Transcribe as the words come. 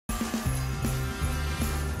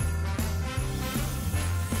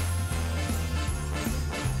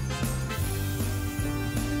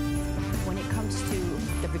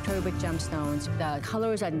Victoria Wieck gemstones. The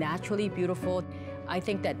colors are naturally beautiful. I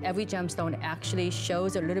think that every gemstone actually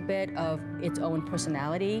shows a little bit of its own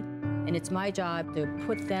personality, and it's my job to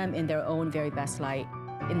put them in their own very best light.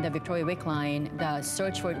 In the Victoria Wieck line, the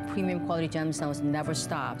search for premium quality gemstones never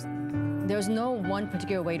stops. There's no one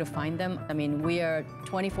particular way to find them. I mean, we are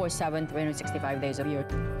 24/7, 365 days a year.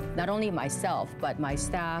 Not only myself, but my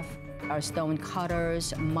staff, our stone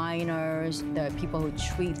cutters, miners, the people who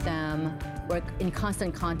treat them, we're in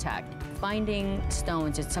constant contact. Finding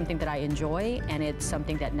stones is something that I enjoy, and it's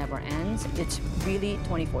something that never ends. It's really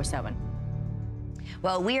 24/7.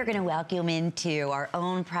 Well, we are going to welcome into our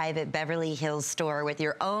own private Beverly Hills store with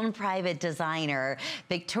your own private designer,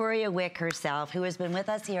 Victoria Wieck herself, who has been with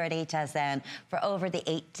us here at HSN for over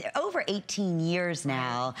 18 years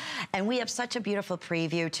now. And we have such a beautiful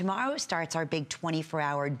preview. Tomorrow starts our big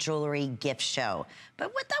 24-hour jewelry gift show.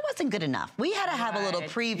 But that wasn't good enough. We had to have a little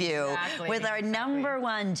preview with our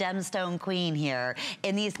 #1 gemstone queen here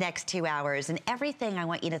in these next 2 hours. And everything I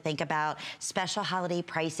want you to think about, special holiday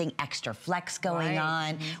pricing, extra flex going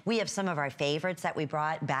on. We have some of our favorites that we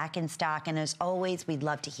brought back in stock, and as always, we'd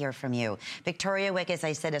love to hear from you. Victoria Wieck, as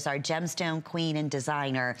I said, is our gemstone queen and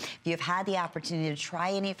designer. If you've had the opportunity to try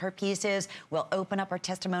any of her pieces, we'll open up our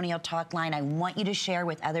testimonial talk line. I want you to share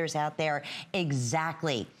with others out there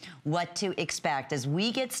exactly what to expect as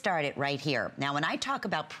we get started right here. Now, when I talk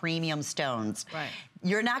about premium stones,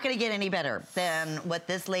 you're not going to get any better than what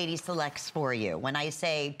this lady selects for you. When I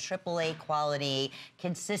say AAA quality,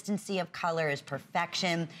 consistency of color is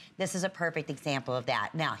perfection, this is a perfect example of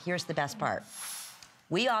that. Now, here's the best part.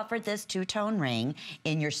 We offered this two-tone ring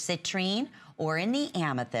in your citrine or in the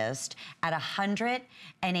amethyst at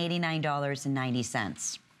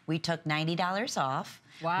 $189.90. We took $90 off.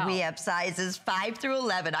 Wow. We have sizes 5 through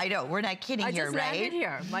 11. I know, we're not kidding here, right? I just landed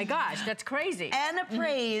here. My gosh, that's crazy. And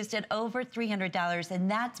appraised at over $300,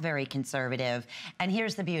 and that's very conservative. And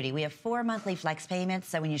here's the beauty. We have 4 monthly flex payments,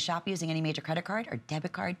 so when you shop using any major credit card or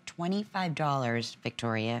debit card, $25,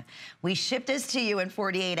 Victoria. We ship this to you in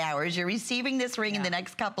 48 hours. You're receiving this ring in the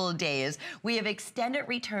next couple of days. We have extended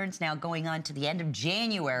returns now going on to the end of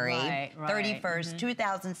January 31st,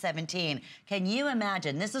 2017. Can you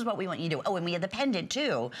imagine? This is what we want you to do. Oh, and we have the pendant, too.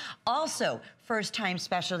 Also, first-time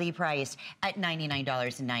specialty price at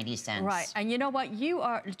 $99.90. Right, and you know what? You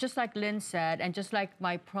are, just like Lynn said, and just like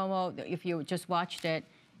my promo, if you just watched it,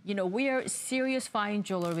 you know, we are serious fine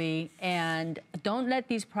jewelry, and don't let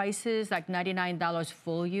these prices like $99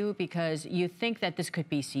 fool you, because you think that this could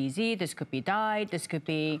be CZ, this could be dyed, this could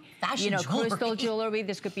be, fashion jewelry, crystal jewelry,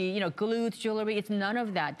 this could be, glued jewelry. It's none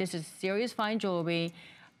of that. This is serious fine jewelry.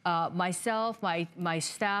 Myself, my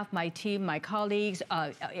staff, my team, my colleagues,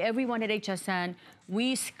 everyone at HSN,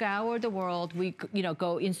 we scour the world. We,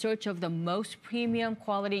 go in search of the most premium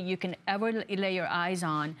quality you can ever lay your eyes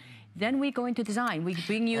on. Then we go into design. We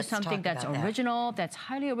bring you something that's original, that's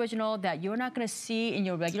highly original, that you're not going to see in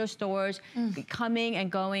your regular stores, coming and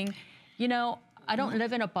going. I don't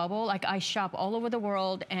live in a bubble. Like, I shop all over the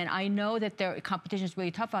world, and I know that their competition is really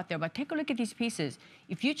tough out there, but take a look at these pieces.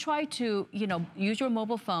 If you try to, use your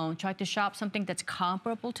mobile phone, try to shop something that's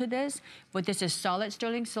comparable to this, but this is solid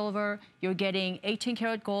sterling silver, you're getting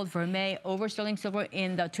 18-karat gold, vermeil over sterling silver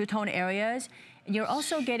in the two-tone areas, and you're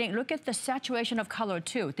also getting, look at the saturation of color,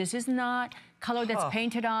 too. This is not color that's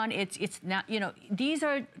painted on. It's not, these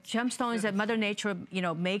are gemstones that Mother Nature,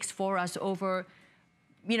 makes for us over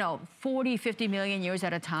 40, 50 million years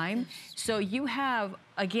at a time. So you have,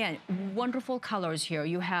 again, wonderful colors here.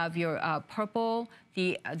 You have your purple,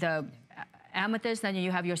 the amethyst, then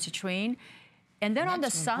you have your citrine. And then on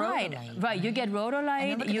the side, you get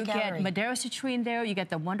rhodolite, you get Madeira citrine there, you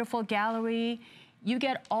get the wonderful gallery, you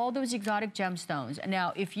get all those exotic gemstones.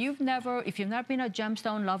 Now, if you've not been a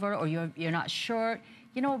gemstone lover, or you're not sure,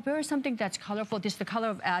 wear something that's colorful. This is the color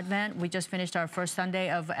of Advent. We just finished our first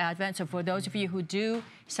Sunday of Advent. So for those of you who do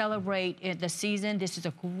celebrate the season, this is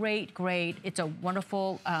a great, it's a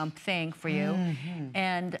wonderful thing for you.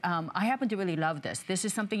 And I happen to really love this. This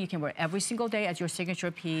is something you can wear every single day as your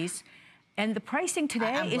signature piece. And the pricing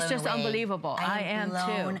today is just unbelievable. I am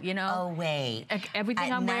too, away. Everything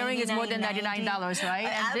I'm wearing is more than $99, right?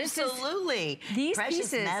 And absolutely. These precious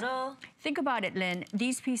pieces, metal. Think about it, Lynn.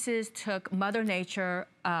 These pieces took Mother Nature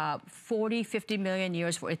 40, 50 million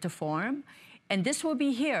years for it to form. And this will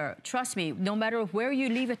be here, trust me, no matter where you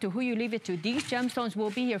leave it to, who you leave it to, these gemstones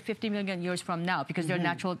will be here 50 million years from now, because they're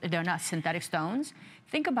natural, they're not synthetic stones.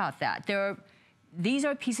 Think about that. They're these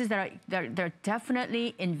are pieces that they're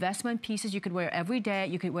definitely investment pieces. You could wear every day.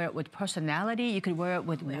 You could wear it with personality. You could wear it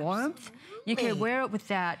with warmth. You could wear it with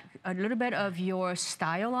that, a little bit of your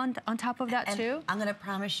style on top of that too. I'm gonna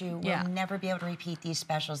promise you, we'll never be able to repeat these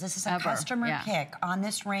specials. This is a customer pick on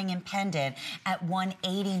this ring and pendant at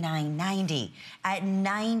 $189.90, at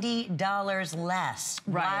 $90 less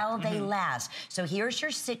while they last. So here's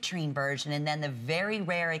your citrine version, and then the very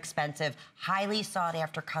rare, expensive, highly sought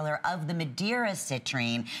after color of the Madeira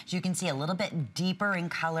citrine. So you can see a little bit deeper in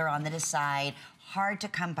color on the side. Hard to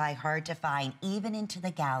come by, hard to find, even into the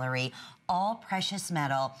gallery. All precious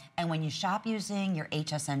metal. And when you shop using your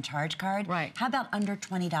HSN charge card, how about under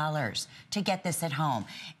 $20 to get this at home?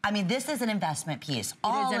 I mean, this is an investment piece.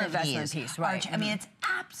 All of these are, I mean, it's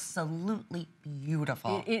absolutely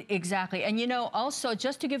beautiful. Exactly. And you know, also,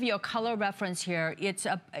 just to give you a color reference here, it's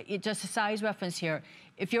just a size reference here.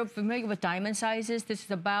 If you're familiar with diamond sizes, this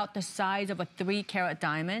is about the size of a 3-carat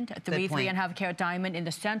diamond, a 3.5 carat diamond in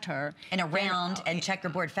the center. And a round and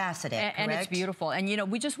checkerboard faceted, and it's beautiful. And you know,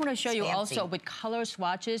 we just want to show you also with color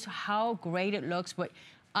swatches how great it looks. But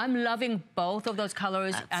I'm loving both of those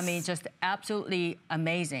colors. I mean, just absolutely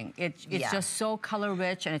amazing. It's just so color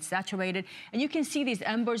rich and it's saturated. And you can see these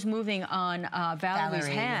embers moving on Valerie's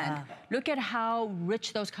hand. Look at how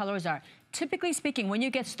rich those colors are. Typically speaking, when you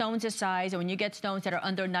get stones this size, or when you get stones that are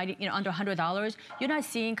under under $100, you're not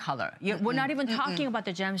seeing color. We're not even talking about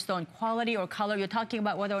the gemstone quality or color. You're talking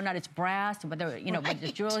about whether or not it's brass, whether what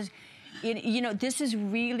the jewels. You know, this is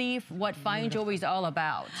really what fine jewelry is all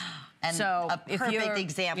about. And so a perfect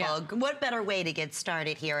example. What better way to get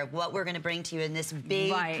started here of what we're going to bring to you in this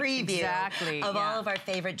big preview of all of our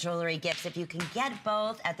favorite jewelry gifts. If you can get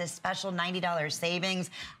both at this special $90 savings,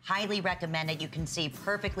 highly recommend it. You can see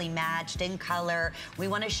perfectly matched in color. We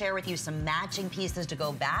want to share with you some matching pieces to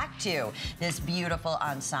go back to this beautiful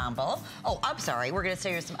ensemble. Oh, I'm sorry. We're going to show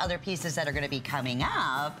you some other pieces that are going to be coming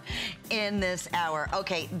up in this hour.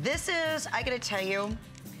 Okay, this is, I got to tell you,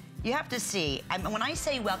 you have to see, when I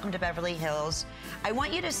say welcome to Beverly Hills, I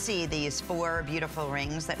want you to see these 4 beautiful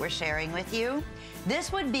rings that we're sharing with you.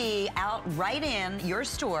 This would be out right in your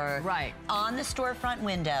store, on the storefront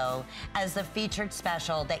window as the featured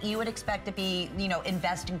special that you would expect to be, you know,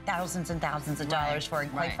 investing thousands and thousands of dollars for.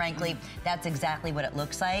 And quite frankly, that's exactly what it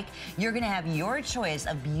looks like. You're gonna have your choice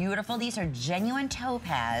of beautiful, these are genuine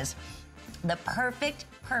topaz, the perfect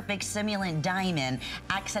simulant diamond,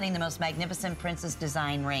 accenting the most magnificent princess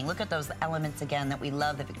design ring. Look at those elements again that we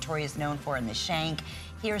love, that Victoria's known for in the shank.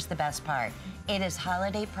 Here's the best part. It is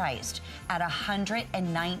holiday priced at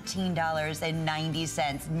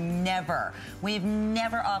 $119.90. Never. We've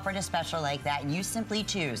never offered a special like that. You simply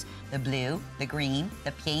choose the blue, the green,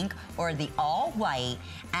 the pink, or the all white.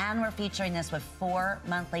 And we're featuring this with 4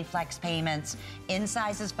 monthly flex payments in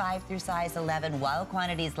sizes 5 through size 11 while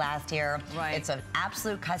quantities last here. It's an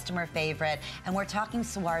absolute customer favorite. And we're talking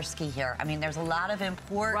Swarovski here. I mean, there's a lot of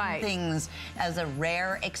important things as a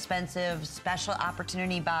rare, expensive, special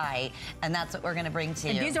opportunity buy, and that's what we're going to bring to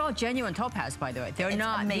you. And these are all genuine topaz, by the way. They're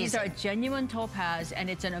not. Amazing. These are genuine topaz, and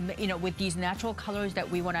it's an, you know, with these natural colors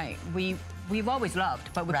that we've always loved,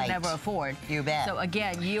 but we could never afford. You bet. So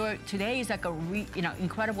again, today is like a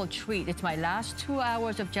incredible treat. It's my last 2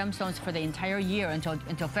 hours of gemstones for the entire year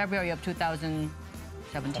until February of 2017.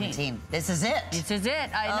 This is it. This is it.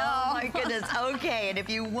 I know. Oh my goodness. Okay, and if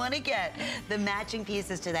you want to get the matching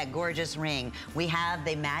pieces to that gorgeous ring, we have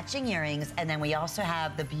the matching earrings, and then we also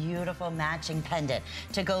have the beautiful matching pendant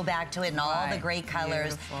to go back to it in all the great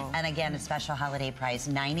colors. And again, a special holiday price,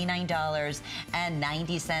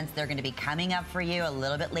 $99.90. They're going to be coming up for you a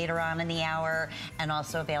little bit later on in the hour, and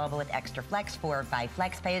also available with extra flex 4 or 5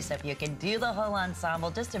 flex pays. So if you can do the whole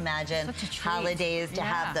ensemble, just imagine holidays to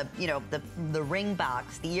have the the ring box,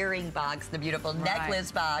 the earring box, the beautiful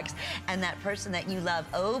necklace box, and that person that you love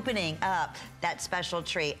opening up that special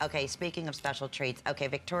treat. Okay, speaking of special treats, okay,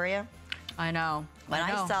 Victoria? I know. When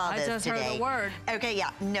I saw this just today, heard the word. Okay,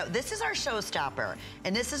 yeah, no, this is our showstopper,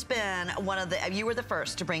 and this has been one of the. You were the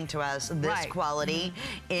first to bring to us this quality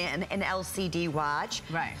in an LCD watch.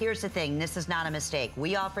 Here's the thing: this is not a mistake.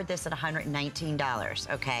 We offered this at $119.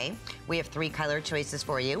 Okay, we have 3 color choices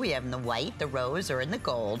for you. We have in the white, the rose, or in the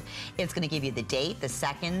gold. It's going to give you the date, the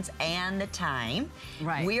seconds, and the time.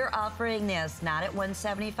 We're offering this not at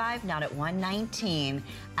 $175, not at $119,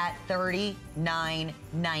 at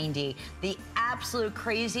 $39.90. The absolute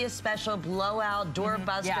craziest special blowout,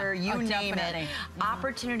 doorbuster, you name it.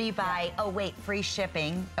 Opportunity buy, oh wait, free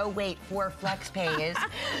shipping, oh wait, 4 flex pays.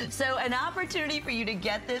 So an opportunity for you to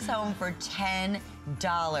get this home for $10.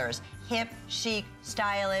 hip, chic,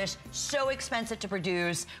 stylish, so expensive to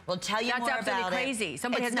produce. We'll tell you more about it. That's absolutely crazy.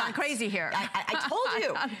 Somebody has gone crazy here. I told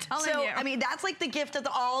you. I'm telling you. So, I mean, that's like the gift of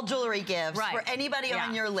all jewelry gifts for anybody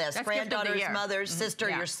on your list. That's granddaughters, mothers, sister,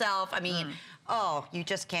 yourself. I mean, oh, you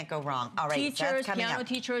just can't go wrong. All right, teachers, piano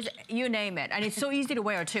teachers, you name it. And it's so easy to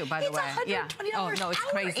wear, too, by the way. It's $120 Oh, no, it's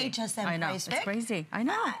crazy. HSN I know, price, it's crazy. I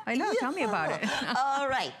know, tell me about it. All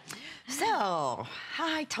right. So,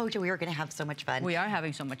 I told you we were going to have so much fun. We are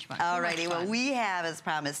having so much fun. All righty. Well, we have, as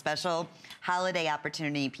promised, special holiday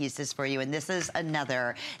opportunity pieces for you. And this is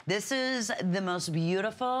another. This is the most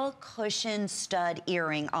beautiful cushion stud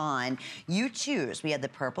earring on. You choose. We have the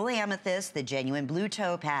purple amethyst, the genuine blue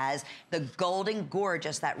topaz, the golden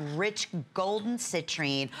gorgeous, that rich golden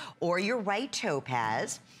citrine, or your white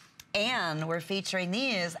topaz. And we're featuring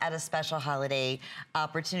these at a special holiday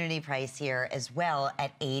opportunity price here as well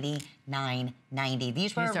at $89.90.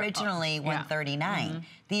 These were originally $139.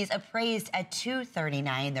 These appraised at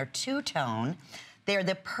 $239. They're two-tone. They're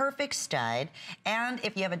the perfect stud. And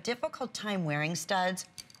if you have a difficult time wearing studs,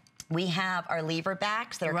 we have our lever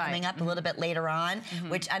backs that are coming up a little bit later on,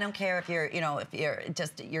 which I don't care if you're, if you're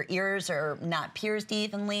just, your ears are not pierced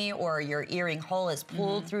evenly or your earring hole is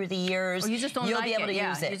pulled through the ears. Or you just don't You'll like be able to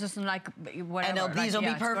use it. You just don't like whatever. I know, these will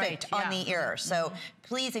be perfect on the ear. So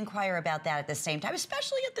please inquire about that at the same time,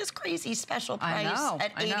 especially at this crazy special price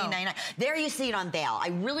at $89.99. There you see it on Val.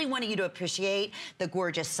 I really wanted you to appreciate the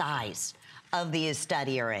gorgeous size of these stud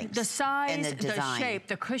earrings. The size, and the design, the shape,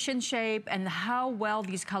 the cushion shape, and how well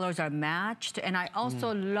these colors are matched. And I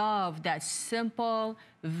also love that simple,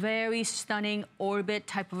 very stunning orbit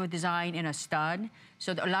type of a design in a stud.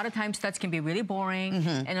 So a lot of times studs can be really boring,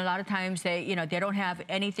 and a lot of times they, they don't have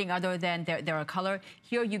anything other than their color.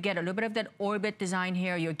 Here you get a little bit of that orbit design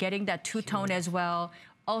here. You're getting that two-tone as well.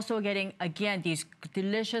 Also getting, again, these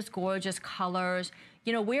delicious, gorgeous colors.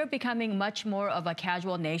 We're becoming much more of a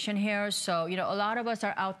casual nation here. So, a lot of us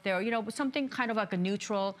are out there, something kind of like a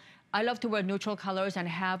neutral. I love to wear neutral colors and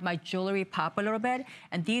have my jewelry pop a little bit.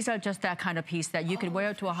 And these are just that kind of piece that you could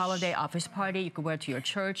wear to a holiday office party. You could wear to your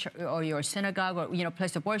church or your synagogue or,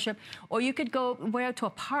 place of worship. Or you could go wear it to a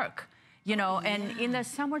park. And in the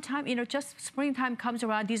summertime, just springtime comes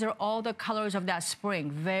around. These are all the colors of that spring,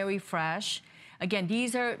 very fresh. Again,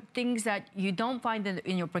 these are things that you don't find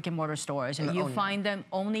in your brick and mortar stores. And you find them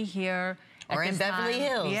only here. Or in Beverly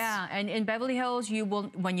Hills. Yeah, and in Beverly Hills, you will,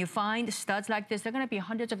 when you find studs like this, they're gonna be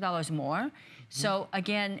hundreds of dollars more. So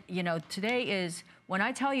again, today is, when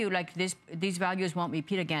I tell you like these values won't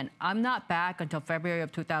repeat again, I'm not back until February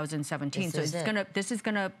of 2017.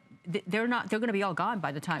 They're going to be all gone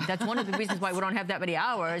by the time. That's one of the reasons why we don't have that many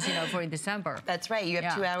hours, for in December. That's right. You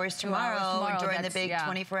have 2 hours tomorrow during the big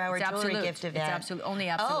 24-hour jewelry gift event. It's absolutely only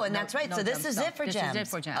absolute. Oh, and that's right. So this is it for Gems. This is it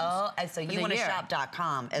for Gems. Oh, and so you want to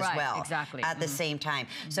shop.com as well. Exactly. At the same time.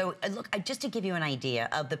 So look, just to give you an idea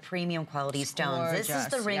of the premium quality stones, this is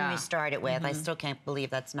the ring we started with. I still can't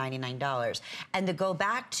believe that's $99. And to go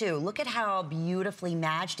back to, look at how beautifully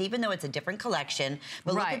matched, even though it's a different collection,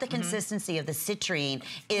 but look at the consistency of the citrine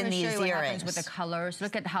in these earrings. What happens with the colors.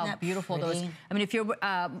 Look at how beautiful those. I mean, if you're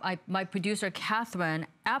my producer Catherine,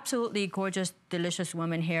 absolutely gorgeous, delicious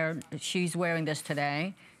woman here. She's wearing this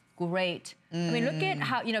today. Great. I mean, look at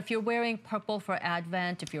how, if you're wearing purple for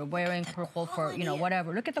Advent, if you're wearing purple for,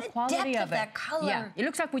 whatever, look at the quality of it. That color. Yeah, it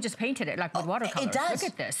looks like we just painted it, like with watercolor. It does.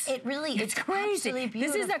 Look at this. It really, it's crazy. Beautiful.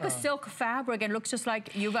 This is like a silk fabric and looks just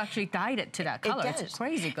like you've actually dyed it to that color. It does. It's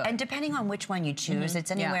crazy good. And depending on which one you choose,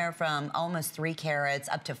 it's anywhere from almost 3 carats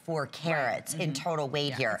up to 4 carats in total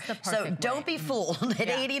weight here. So don't be fooled at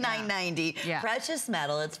 $89.90. Precious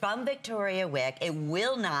metal. It's from Victoria Wieck. It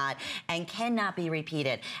will not and cannot be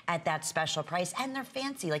repeated at that special price. And they're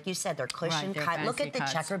fancy, like you said, they're cushion cut. Look at the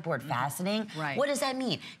checkerboard fastening. What does that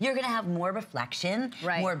mean? You're going to have more reflection,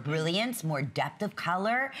 more brilliance, more depth of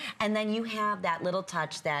color, and then you have that little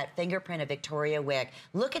touch, that fingerprint of Victoria Wieck.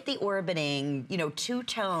 Look at the orbiting,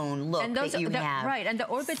 two-tone look that you have. Right, and the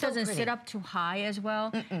orbit doesn't sit up too high as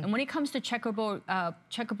well. And when it comes to checkerboard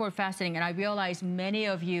fastening, and I realize many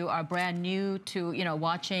of you are brand new to,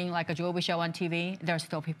 watching like a jewelry show on TV. There are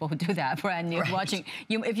still people who do that, brand new, watching.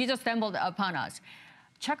 If you just stumbled upon us.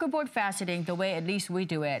 Checkerboard faceting, the way at least we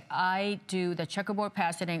do it, I do the checkerboard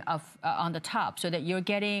faceting on the top so that you're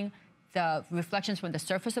getting the reflections from the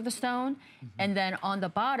surface of the stone. And then on the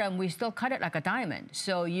bottom, we still cut it like a diamond.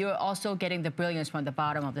 So you're also getting the brilliance from the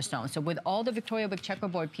bottom of the stone. So with all the Victoria Wieck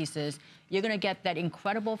checkerboard pieces, you're gonna get that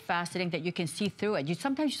incredible faceting that you can see through it. You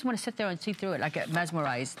sometimes just wanna sit there and see through it, like get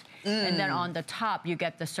mesmerized. And then on the top, you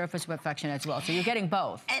get the surface reflection as well. So you're getting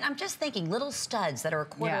both. And I'm just thinking, little studs that are a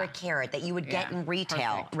quarter a carat that you would get in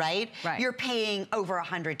retail, right? You're paying over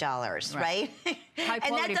 $100, right? High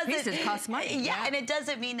quality pieces cost money. Yeah, and it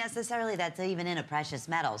doesn't mean necessarily that's even in a precious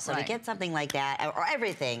metal. So to get something like that, or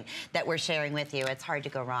everything that we're sharing with you, it's hard to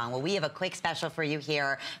go wrong. Well, we have a quick special for you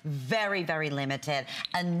here. Very, very limited.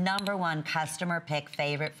 A #1 customer pick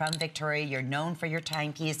favorite from Victoria. You're known for your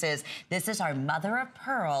timepieces. This is our mother of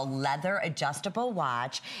pearl leather adjustable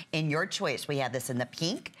watch in your choice. We have this in the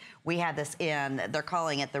pink. We have this in, they're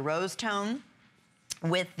calling it the rose tone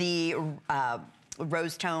with the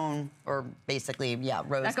rose tone, or basically,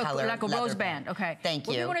 rose color. Like a rose band, okay. Thank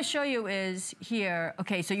you. What we want to show you is here,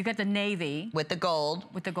 okay, so you get the navy. With the gold.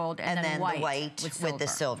 With the gold, and then white the white with the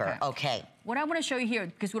silver, okay. What I want to show you here,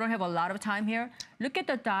 because we don't have a lot of time here, look at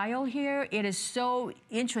the dial here. It is so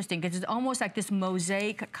interesting, because it's almost like this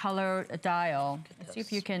mosaic color dial. Let's see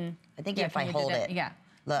if you can... I think if I hold it. Yeah.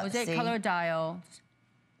 Look, mosaic color dial.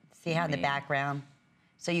 See how in the background?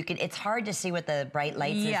 So you can, it's hard to see with the bright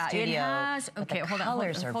lights in the studio. Yeah, it has, okay, hold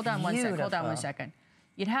on one second.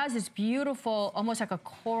 It has this beautiful, almost like a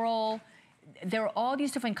coral, there are all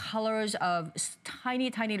these different colors of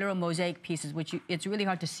tiny, tiny little mosaic pieces, which it's really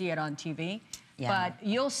hard to see it on TV. But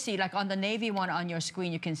you'll see, like on the navy one on your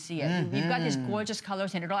screen, you can see it. You've got these gorgeous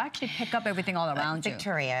colors, and it'll actually pick up everything all around you.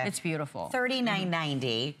 Victoria. It's beautiful.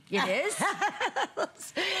 $39.90. It is?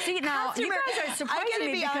 See, now, you guys are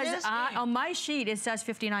surprising me because on my sheet, it says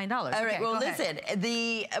 $59. All right, well, listen,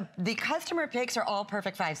 the customer picks are all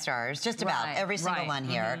perfect 5 stars, just about every single one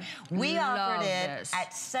here. We offered it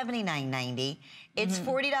at $79.90. It's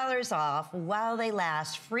 $40 off while they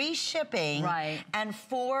last, free shipping, and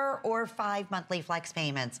 4 or 5 monthly flex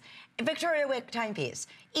payments. Victoria Wieck timepiece.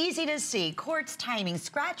 Easy to see, quartz timing,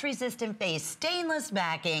 scratch-resistant base, stainless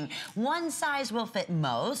backing. One size will fit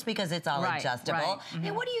most because it's all adjustable.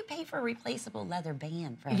 And what do you pay for a replaceable leather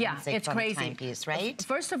band for it's crazy. Timepiece, right?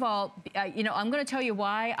 First of all, you know, I'm going to tell you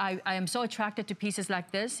why I am so attracted to pieces like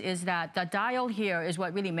this is that the dial here is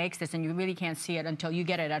what really makes this, and you really can't see it until you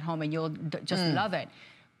get it at home, and you'll just love it.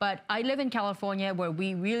 But I live in California where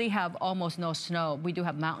we really have almost no snow. We do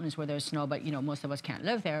have mountains where there's snow, but you know, most of us can't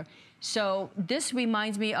live there. So this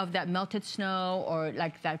reminds me of that melted snow, or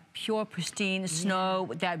like that pure, pristine snow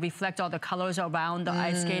that reflects all the colors around the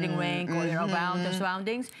ice skating rink, or you know, around the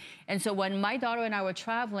surroundings. And so when my daughter and I were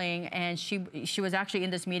traveling, and she was actually in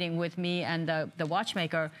this meeting with me and the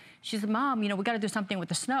watchmaker, she said, "Mom, you know, we got to do something with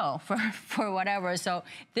the snow for whatever." So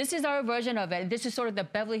this is our version of it. This is sort of the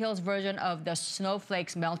Beverly Hills version of the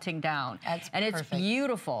snowflakes melting down. And it's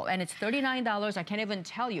beautiful. And it's $39. I can't even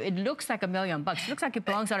tell you. It looks like $1 million. It looks like it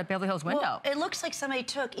belongs out of Beverly Hills window. Well, it looks like somebody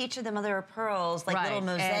took each of the mother of pearls, like little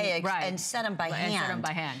mosaics, and set them by hand. And set them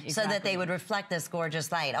by hand, so that they would reflect this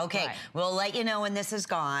gorgeous light. Okay, we'll let you know when this is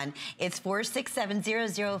gone. It's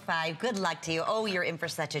 467-005. Good luck to you. Oh, you're in for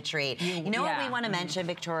such a treat. You know what we want to mention,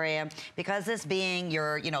 Victoria? Because this being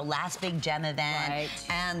your, you know, last big gem event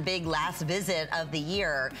and big last visit of the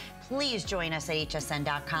year, please join us at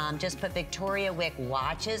hsn.com. Just put Victoria Wieck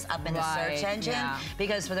watches up in the search engine,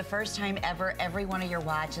 because for the first time ever, every one of your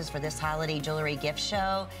watches for this holiday jewelry gift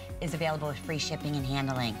show is available with free shipping and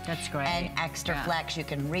handling. That's great. And extra flex. You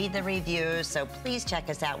can read the reviews, so please check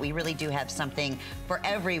us out. We really do have something for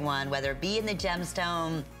everyone, whether it be in the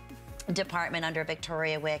gemstone department under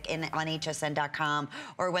Victoria Wieck on hsn.com,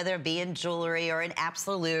 or whether it be in jewelry or in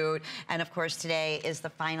absolute. And of course, today is the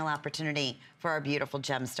final opportunity for our beautiful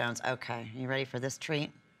gemstones. Okay, you ready for this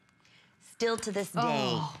treat? Still to this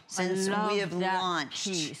day, since we have launched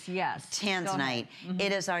Tanzanite,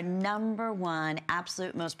 it is our #1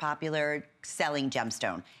 absolute most popular selling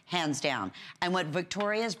gemstone, hands down. And what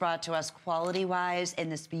Victoria has brought to us quality-wise in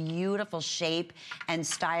this beautiful shape and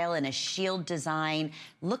style in a shield design.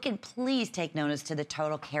 Look, and please take notice to the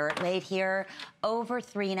total carat weight here. Over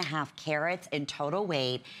 3.5 carats in total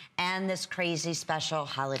weight, and this crazy special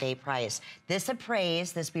holiday price. This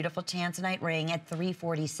appraised, this beautiful Tanzanite ring, at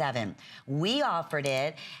 $347. We offered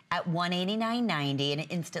it at $189.90, and it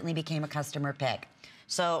instantly became a customer pick.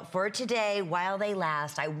 So for today, while they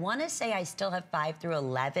last, I want to say I still have 5 through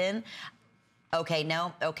 11. Okay,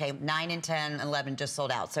 no, okay, 9 and 10, 11 just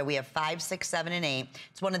sold out. So we have 5, 6, 7, and 8.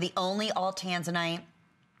 It's one of the only all Tanzanite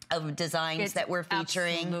of designs that we're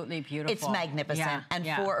featuring. Absolutely beautiful. It's magnificent. Yeah, and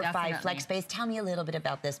yeah, 4 or definitely. 5 flex space. Tell me a little bit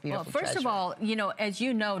about this beautiful Well, first treasure. of all, you know, as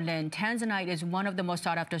you know, Lynn, tanzanite is one of the most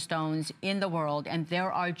sought after stones in the world, and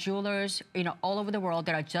there are jewelers, you know, all over the world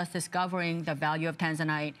that are just discovering the value of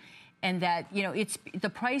tanzanite. And that, you know, it's the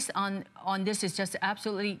price on this is just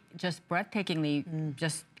absolutely just breathtakingly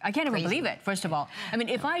just, I can't even believe it, first of all. I mean,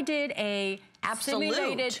 if I did a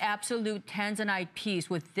simulated absolute tanzanite piece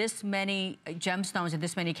with this many gemstones and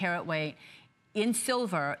this many carat weight in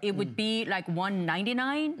silver, it would be like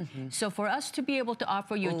 $199. So for us to be able to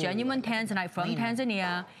offer you genuine tanzanite from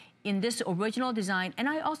Tanzania in this original design, and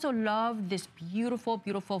I also love this beautiful,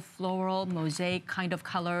 beautiful floral mosaic kind of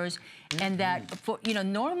colors, and that for, you know,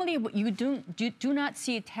 normally you do not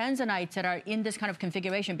see tanzanites that are in this kind of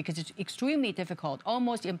configuration because it's extremely difficult,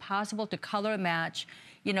 almost impossible to color match,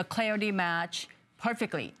 you know, clarity match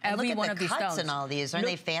perfectly. And every look at one the of these cuts stones. and all these. Aren't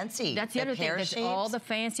they fancy? That's the other thing. That's shapes? all the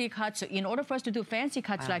fancy cuts. So in order for us to do fancy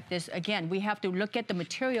cuts like this, again, we have to look at the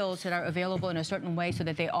materials that are available in a certain way so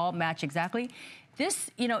that they all match exactly.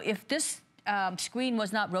 This, you know, if this screen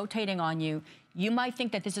was not rotating on you, you might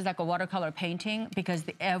think that this is like a watercolor painting because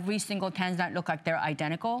every single tanzanite look like they're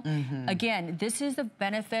identical. Again, this is the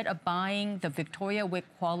benefit of buying the Victoria Wieck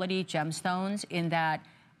quality gemstones in that,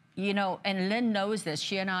 you know, and Lynn knows this.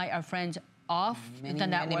 She and I are friends off the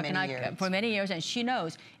network for many years, and she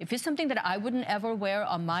knows if it's something that I wouldn't ever wear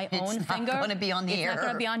on my own finger, it's not going to be on the air. It's not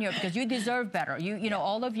going to be on here because you deserve better. You know,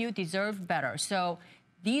 all of you deserve better. So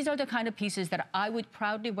these are the kind of pieces that I would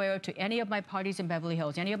proudly wear to any of my parties in Beverly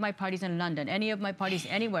Hills, any of my parties in London, any of my parties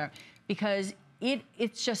anywhere, because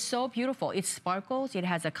it's just so beautiful. It sparkles. It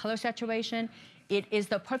has a color saturation. It is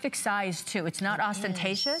the perfect size too. It's not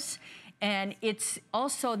ostentatious, and it's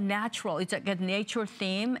also natural. It's like a nature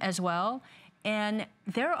theme as well. And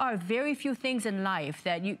there are very few things in life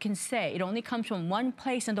that you can say it only comes from one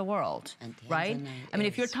place in the world, right? I mean,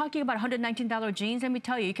 if you're talking about $119 jeans, let me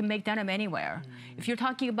tell you, you can make denim anywhere. If you're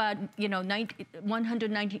talking about, you know,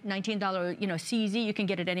 $119, you know, CZ, you can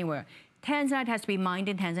get it anywhere. Tanzanite has to be mined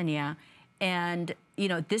in Tanzania. And, you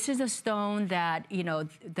know, this is a stone that, you know,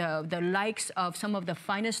 the likes of some of the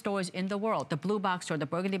finest stores in the world, the Blue Box store, the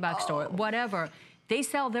Burgundy Box store, whatever, they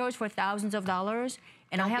sell theirs for thousands of dollars.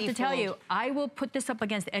 And I have to tell you, I will put this up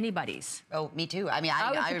against anybody's. Oh, me too. I mean,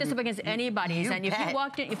 I would put this up against anybody's. And if you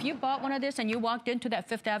walked in, if you bought one of this and you walked into that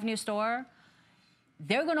Fifth Avenue store,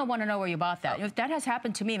 they're going to want to know where you bought that. That has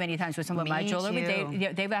happened to me many times with some of my jewelry.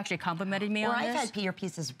 They've actually complimented me on this. I've had your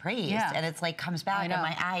pieces praised, and it's like comes back, and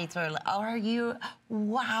my eyes are like, oh, are you,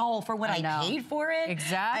 wow, for what I paid for it?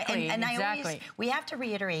 Exactly, and I always, we have to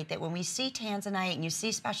reiterate that when we see tanzanite and you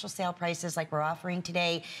see special sale prices like we're offering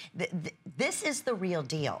today, this is the real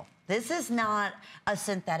deal. This is not a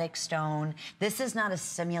synthetic stone. This is not a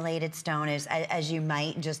simulated stone, as you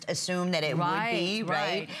might just assume that it would be,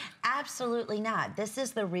 right? Absolutely not. This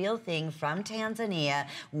is the real thing from Tanzania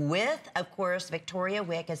with, of course, Victoria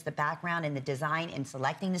Wieck as the background and the design in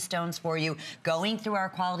selecting the stones for you, going through our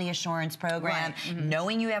quality assurance program,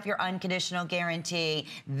 knowing you have your unconditional guarantee.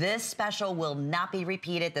 This special will not be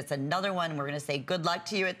repeated. That's another one. We're going to say good luck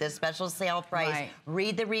to you at this special sale price.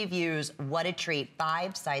 Read the reviews. What a treat.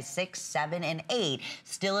 5, size 6, 7, and 8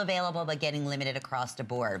 still available, but getting limited across the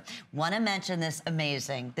board. Want to mention this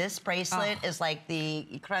amazing. This bracelet is like the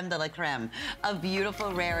creme de la creme of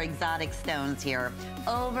beautiful, rare, exotic stones here.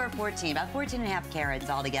 Over 14, about 14 and a half carats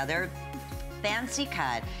altogether. Fancy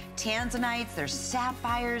cut. Tanzanites, there's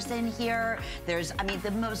sapphires in here. There's, I mean,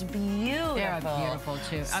 the most beautiful. They're beautiful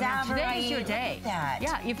too. I mean, today is your day.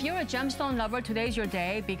 Yeah, if you're a gemstone lover, today's your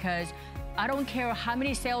day because I don't care how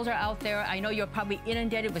many sales are out there. I know you're probably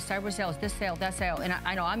inundated with cyber sales, this sale, that sale, and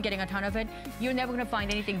I know I'm getting a ton of it. You're never gonna find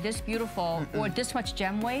anything this beautiful or this much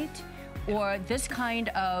gem weight or this kind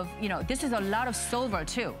of, you know, this is a lot of silver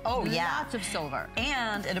too. Oh yeah. Lots of silver.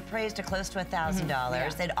 And it appraised to close to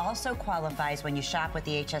 $1,000. It also qualifies when you shop with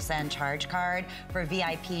the HSN charge card for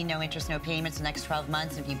VIP, no interest, no payments the next 12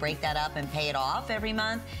 months. If you break that up and pay it off every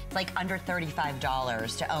month, it's like under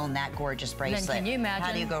 $35 to own that gorgeous bracelet. Then can you imagine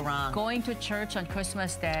how do you go wrong? Going to church on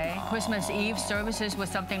Christmas Day, Christmas Eve services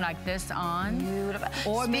with something like this on?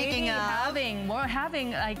 Beautiful. Or maybe having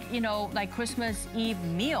like, you know, like Christmas Eve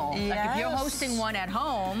meal. Like if you're hosting one at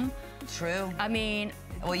home, True. I mean,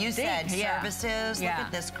 well, you said services. Look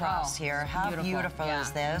at this cross here. How beautiful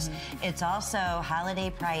is this? It's also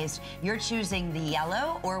holiday priced. You're choosing the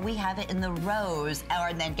yellow, or we have it in the rose,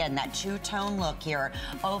 or then again, that two-tone look here.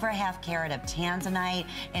 Over a ½ carat of tanzanite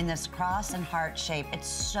in this cross and heart shape. It's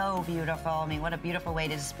so beautiful. I mean, what a beautiful way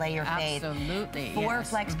to display your faith. Absolutely. 4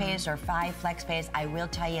 flex pays or 5 flex pays. I will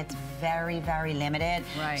tell you, it's very, very limited.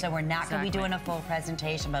 Right. So we're not going to be doing a full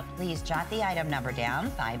presentation, but please jot the item number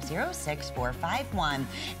down, 506451.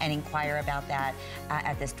 And inquire about that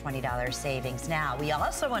at this $20 savings. Now, we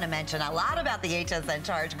also want to mention a lot about the HSN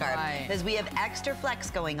charge card because we have extra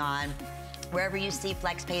flex going on. Wherever you see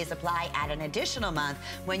flex pays apply, add an additional month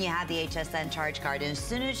when you have the HSN charge card. And as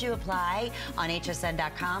soon as you apply on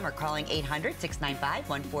hsn.com or calling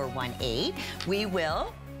 800-695-1418, we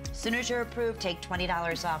will, as soon as you're approved, take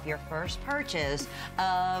 $20 off your first purchase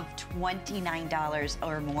of $29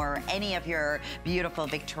 or more, any of your beautiful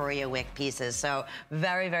Victoria Wieck pieces. So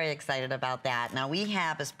very, very excited about that. Now we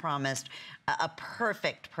have, as promised, a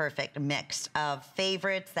perfect mix of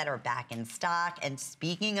favorites that are back in stock. And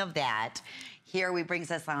speaking of that, here we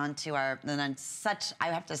brings us on to our, I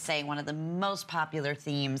have to say, one of the most popular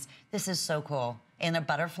themes. This is so cool. In a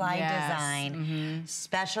butterfly design,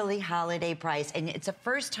 specially holiday price. And it's a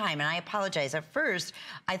first time, and I apologize. At first,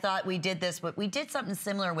 I thought we did this, but we did something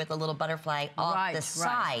similar with a little butterfly off the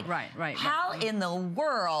side. Right. How in the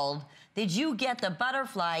world did you get the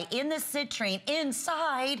butterfly in the citrine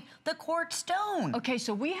inside the quartz stone? Okay,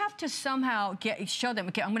 so we have to somehow show them.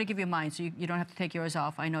 Okay, I'm going to give you mine, so you don't have to take yours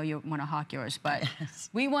off. I know you want to hawk yours, but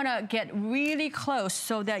we want to get really close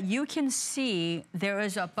so that you can see there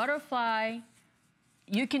is a butterfly.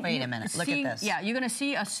 You can wait a minute. Look at this. Yeah, you're gonna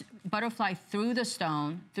see a butterfly through the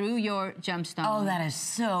stone, through your gemstone. Oh, that is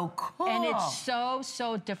so cool. And it's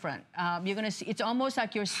so different. You're gonna see. It's almost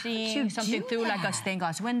like you're seeing something through like a stained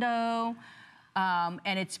glass window,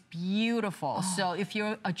 and it's beautiful. So if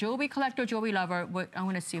you're a jewelry collector, jewelry lover, I'm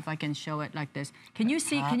gonna see if I can show it like this. Can you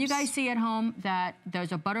see? Can you guys see at home that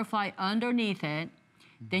there's a butterfly underneath it?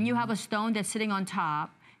 Then you have a stone that's sitting on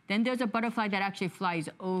top. Then there's a butterfly that actually flies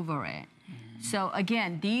over it. So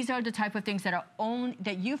again, these are the type of things that are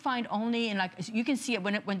that you find only in, like, you can see it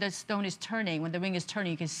when the stone is turning, when the ring is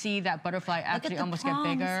turning, you can see that butterfly actually almost get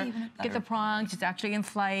bigger. Look at the prongs, it's actually in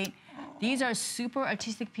flight. These are super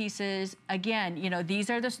artistic pieces. Again, you know,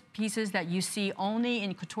 these are the pieces that you see only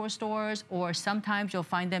in couture stores, or sometimes you'll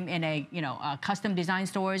find them in a, you know, custom design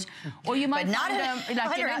stores, or you might find them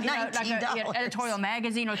like in an editorial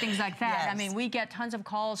magazine or things like that. I mean, we get tons of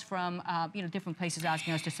calls from, you know, different places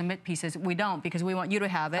asking us to submit pieces. We don't, because we want you to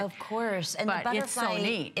have it. Of course, and but the butterfly it's so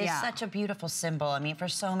neat. is such a beautiful symbol. I mean, for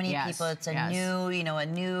so many people, it's a new, you know, a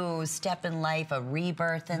new step in life, a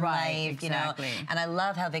rebirth in life, you know. And I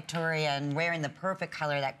love how Victoria, and wearing the perfect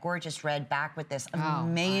color, that gorgeous red back with this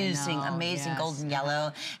amazing golden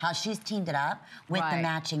yellow, how she's teamed it up with the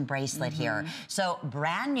matching bracelet here. So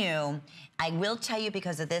brand new. I will tell you,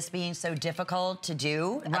 because of this being so difficult to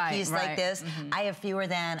do, a piece like this, I have fewer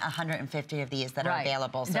than 150 of these that are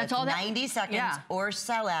available. So that's all 90 seconds or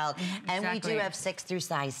sell out. And we do have 6 through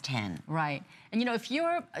size 10. Right. And you know, if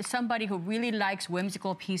you're somebody who really likes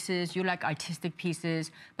whimsical pieces, you like artistic pieces,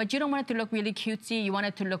 but you don't want it to look really cutesy, you want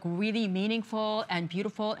it to look really meaningful and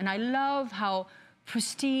beautiful. And I love how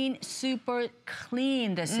pristine, super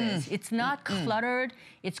clean this is. It's not cluttered,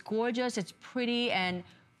 it's gorgeous, it's pretty, and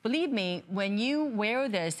believe me, when you wear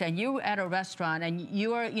this and you're at a restaurant and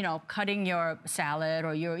you're, you know, cutting your salad,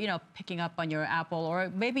 or you're, you know, picking up on your apple, or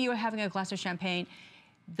maybe you're having a glass of champagne,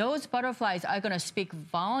 those butterflies are going to speak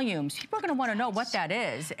volumes. People are going to want to know what that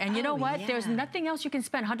is. And you know what? There's nothing else you can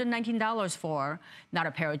spend $119 for. Not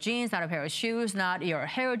a pair of jeans, not a pair of shoes, not your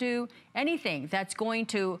hairdo, anything that's going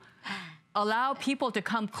to allow people to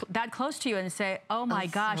come that close to you and say, oh my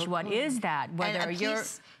gosh, what is that? Whether and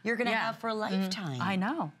you're going to have for a lifetime. I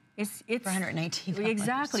know. It's for $119.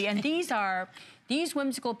 Exactly. And these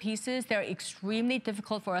whimsical pieces, they're extremely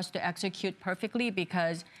difficult for us to execute perfectly,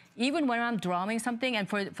 because even when I'm drawing something and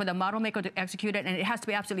for the model maker to execute it, and it has to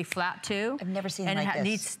be absolutely flat too. I've never seen like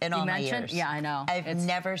this in all my years. Yeah, I know. I've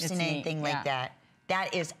never seen anything like that.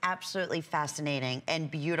 That is absolutely fascinating and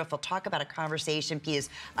beautiful. Talk about a conversation piece,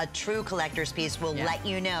 a true collector's piece. We'll let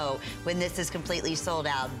you know when this is completely sold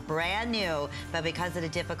out. Brand new, but because of the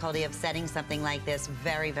difficulty of setting something like this,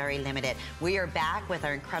 very, very limited. We are back with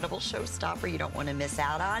our incredible showstopper you don't want to miss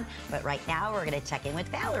out on. But right now, we're going to check in with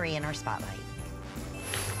Valerie in our spotlight.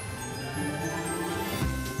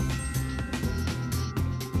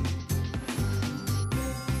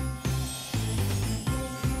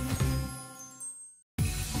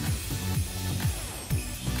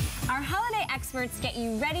 experts get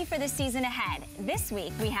you ready for the season ahead. This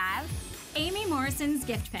week we have Amy Morrison's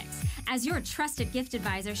Gift Picks. As your trusted gift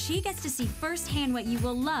advisor, she gets to see firsthand what you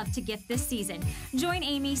will love to gift this season. Join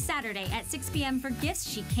Amy Saturday at 6 p.m. for gifts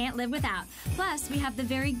she can't live without. Plus, we have the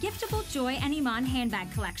very giftable Joy and Iman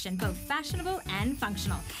handbag collection, both fashionable and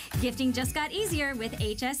functional. Gifting just got easier with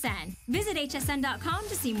HSN. Visit hsn.com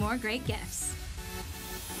to see more great gifts.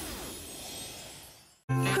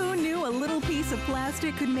 Who knew a little piece of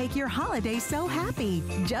plastic could make your holiday so happy?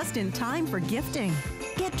 Just in time for gifting.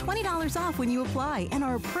 Get $20 off when you apply and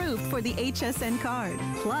are approved for the HSN card.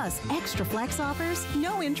 Plus, extra flex offers,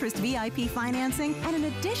 no interest VIP financing, and an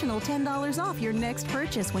additional $10 off your next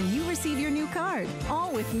purchase when you receive your new card.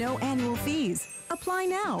 All with no annual fees. Apply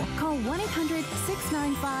now. Call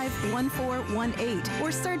 1-800-695-1418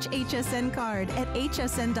 or search HSN card at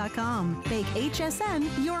hsn.com. Make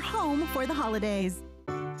HSN your home for the holidays.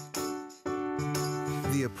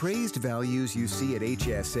 The appraised values you see at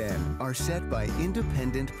HSN are set by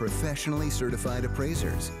independent, professionally certified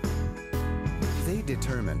appraisers. They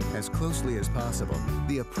determine, as closely as possible,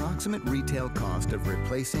 the approximate retail cost of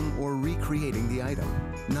replacing or recreating the item,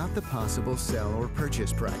 not the possible sell or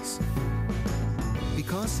purchase price.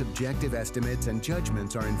 Because subjective estimates and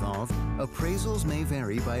judgments are involved, appraisals may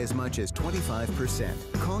vary by as much as 25%.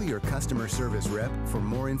 Call your customer service rep for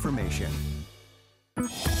more information.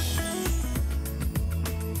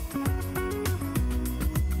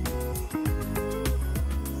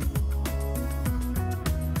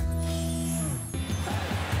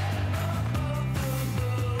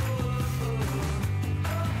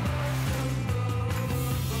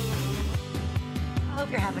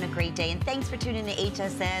 You're having a great day, and thanks for tuning in to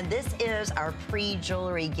HSN. This is our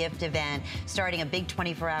pre-jewelry gift event, starting a big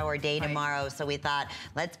 24-hour day tomorrow. So we thought,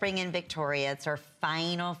 let's bring in Victoria. It's our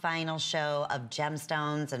final show of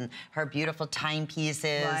gemstones and her beautiful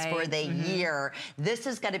timepieces for the year. This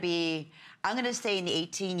is going to be, I'm going to say, in the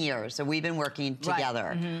 18 years that we've been working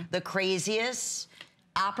together, the craziest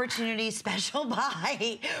opportunity special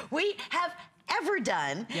buy we have ever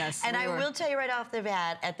done. Yes, and I will tell you right off the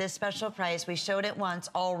bat, at this special price, we showed it once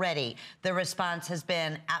already. The response has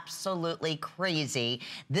been absolutely crazy.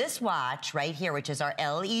 This watch right here, which is our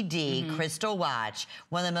LED crystal watch,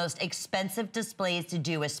 one of the most expensive displays to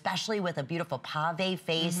do, especially with a beautiful pave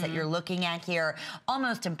face that you're looking at here.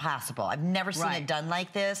 Almost impossible. I've never seen it done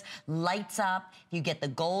like this. Lights up. You get the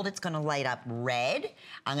gold, it's gonna light up red.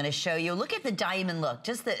 I'm gonna show you, look at the diamond look.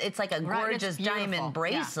 Just the, it's like a gorgeous diamond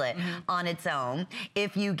bracelet on its own.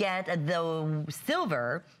 If you get the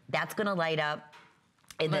silver, that's gonna light up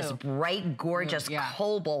in this bright, gorgeous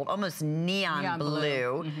cobalt, almost neon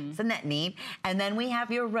blue. Isn't that neat? And then we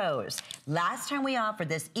have your rose. Last time we offered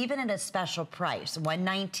this, even at a special price,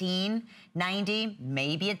 $119.90,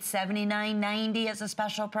 maybe it's $79.90 as a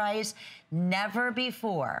special price. Never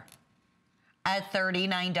before at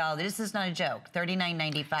 $39. This is not a joke.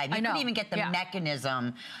 $39.95. You can even get the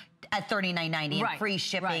mechanism at $39.90 and free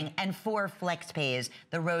shipping and 4 flex pays.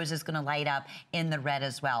 The rose is gonna light up in the red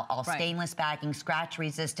as well. All stainless backing, scratch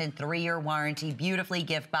resistant, 3-year warranty, beautifully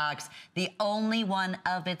gift box. The only one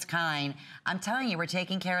of its kind. I'm telling you, we're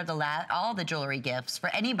taking care of all the jewelry gifts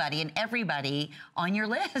for anybody and everybody on your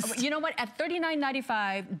list. You know what, at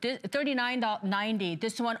 $39.95, $39.90,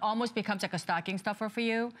 this one almost becomes like a stocking stuffer for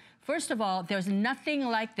you. First of all, there's nothing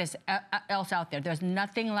like this else out there. There's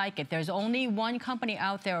nothing like it. There's only one company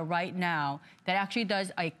out there right now that actually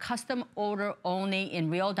does a custom order only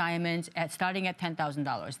in real diamonds starting at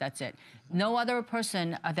 $10,000. That's it. No other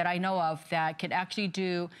person that I know of that could actually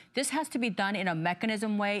do, this has to be done in a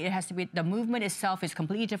mechanism way. It has to be, the movement itself is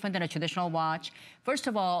completely different than a traditional watch. First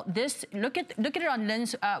of all, this, look at it on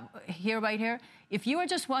lens here, right here. If you are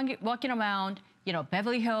just walking around, you know,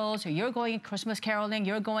 Beverly Hills, or you're going Christmas caroling,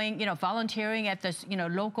 you're going, you know, volunteering at this, you know,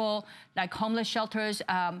 local, like homeless shelters,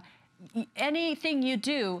 anything you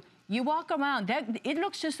do, you walk around, it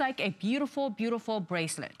looks just like a beautiful, beautiful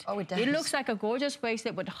bracelet. Oh, it does. It looks like a gorgeous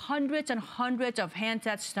bracelet with hundreds and hundreds of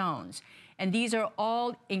hand-set stones. And these are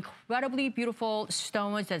all incredibly beautiful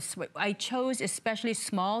stones. I chose especially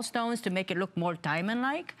small stones to make it look more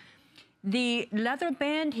diamond-like. The leather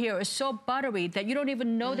band here is so buttery that you don't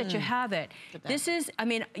even know that you have it. This is, I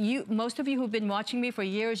mean, most of you who've been watching me for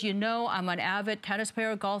years, you know I'm an avid tennis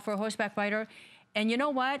player, golfer, horseback rider. And you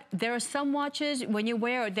know what? There are some watches, when you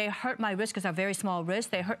wear it, they hurt my wrist because I have very small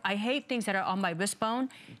wrists. They hurt. I hate things that are on my wrist bone.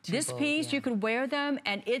 This piece, you could wear them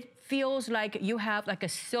and it feels like you have like a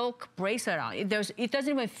silk bracelet on. It doesn't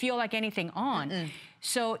even feel like anything on.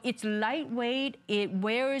 So it's lightweight, it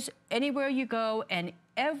wears anywhere you go, and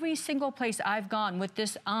every single place I've gone with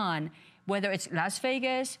this on, whether it's Las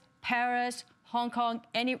Vegas, Paris, Hong Kong,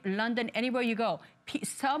 London, anywhere you go,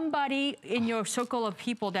 somebody in your circle of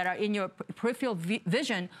people that are in your peripheral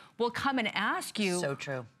vision will come and ask you, so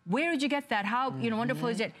true. Where did you get that? How wonderful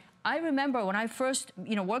is it? I remember when I first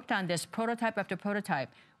worked on this prototype after prototype,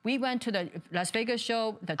 we went to the Las Vegas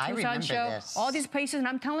show, the Tucson show, all these places, and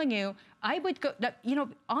I'm telling you, I would go,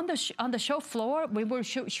 on the show floor, we were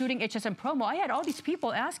shooting HSN promo, I had all these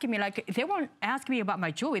people asking me, like, they weren't asking me about my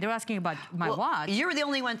jewelry, they were asking about my watch. You were the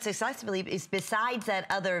only one successfully, besides that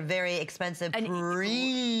other very expensive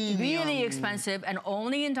premium. Really expensive, and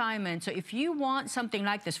only in diamonds. So if you want something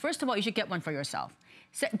like this, first of all, you should get one for yourself.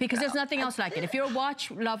 Because there's nothing else like it. If you're a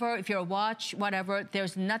watch lover, if you're a watch whatever,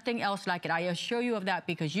 there's nothing else like it. I assure you of that,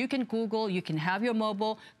 because you can Google, you can have your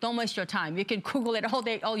mobile, don't waste your time. You can Google it all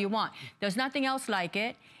day, all you want. There's nothing else like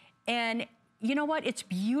it. And you know what? It's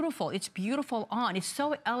beautiful. It's beautiful on. It's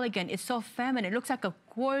so elegant. It's so feminine. It looks like a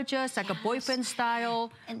gorgeous, like a boyfriend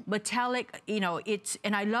style, metallic,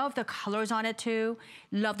 and I love the colors on it too.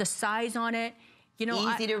 Love the size on it.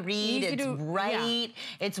 Easy to read, it's bright,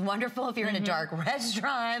 it's wonderful if you're in a dark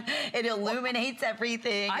restaurant, it illuminates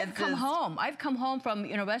everything. I've come home from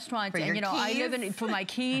restaurants, and I live in for my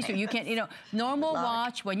keys, so you can't, normal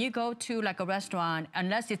watch, when you go to like a restaurant,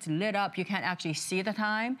 unless it's lit up, you can't actually see the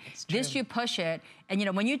time. This you push it,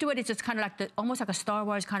 and when you do it, it's just kind of like almost like a Star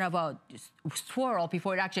Wars kind of a swirl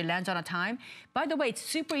before it actually lands on a time. By the way, it's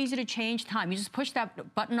super easy to change time. You just push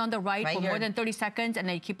that button on the right for more than 30 seconds, and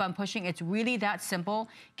then you keep on pushing. It's really that simple.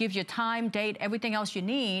 Gives you time, date, everything else you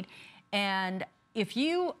need. And if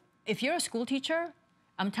you're a school teacher,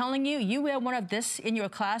 I'm telling you, you wear one of this in your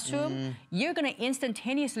classroom, you're going to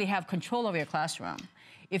instantaneously have control over your classroom.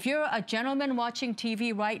 If you're a gentleman watching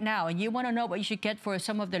TV right now and you want to know what you should get for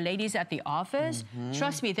some of the ladies at the office,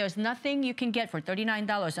 trust me, there's nothing you can get for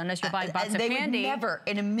 $39 unless you're buying a box of candy. They would never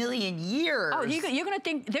in a million years. Oh, they're gonna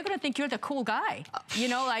think you're the cool guy.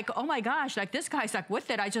 Like, oh my gosh, like this guy's like with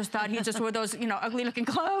it. I just thought he just wore those, ugly looking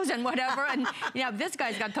clothes and whatever. And this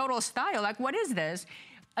guy's got total style. Like, what is this?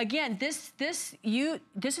 Again, this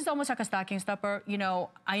is almost like a stocking stuffer.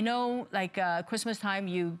 I know, like Christmas time,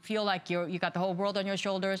 you feel like you got the whole world on your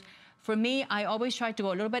shoulders. For me, I always try to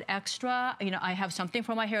go a little bit extra. I have something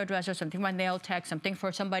for my hairdresser, something for my nail tech, something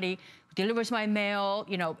for somebody who delivers my mail.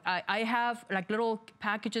 I have like little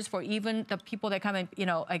packages for even the people that come and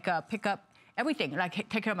pick up everything, like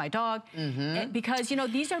take care of my dog. Because,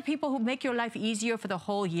 these are people who make your life easier for the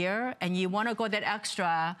whole year, and you want to go that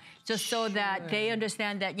extra just so that they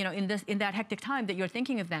understand that, in that hectic time that you're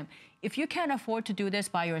thinking of them. If you can't afford to do this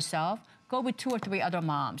by yourself, go with 2 or 3 other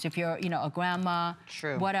moms. If you're, a grandma,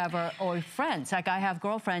 whatever, or friends. Like I have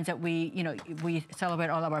girlfriends that we celebrate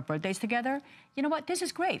all of our birthdays together. You know what? This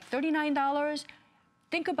is great. $39.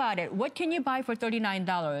 Think about it. What can you buy for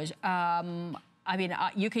 $39? I mean,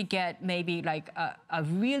 you could get maybe like a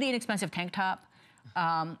really inexpensive tank top,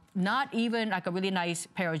 not even like a really nice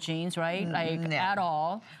pair of jeans, right? At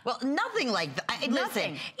all. Well, nothing like that.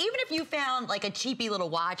 Listen, even if you found like a cheapy little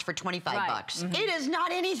watch for 25 bucks, it is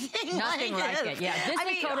not anything like it. Yeah,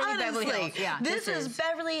 this is totally honestly, Beverly Hills. Yeah, this is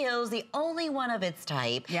Beverly Hills, the only one of its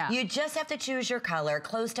type. Yeah. You just have to choose your color.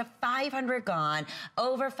 Close to 500 gone.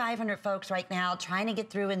 Over 500 folks right now trying to get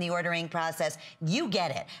through in the ordering process. You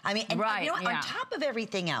get it. I mean, and you know what? On top of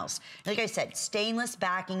everything else, like I said, stainless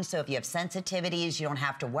backing, so if you have sensitivities, you don't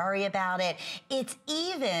have to worry about it. It's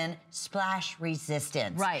even splash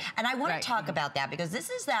resistant. Right. And I want to talk about that because this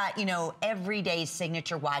is that, everyday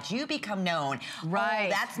signature watch. You become known. Right. Oh,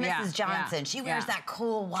 that's Mrs. Johnson. She wears that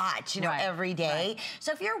cool watch, every day.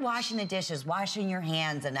 So if you're washing the dishes, washing your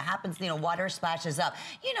hands, and it happens, water splashes up,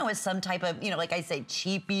 it's some type of, like I say,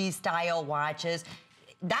 cheapy style watches.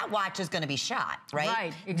 That watch is going to be shot, right?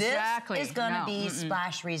 Right, exactly. This is going to be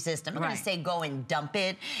splash resistant. I'm not going to say go and dump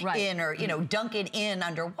it in or, dunk it in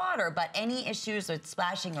underwater, but any issues with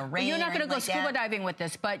splashing or rain You're not going to go like scuba diving with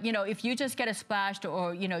this, but, if you just get a splashed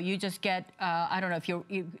or, you just get, I don't know, if you're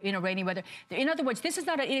in a rainy weather. In other words, this is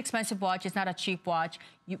not an inexpensive watch. It's not a cheap watch.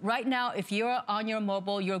 Right now, if you're on your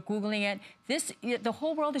mobile, you're Googling it, the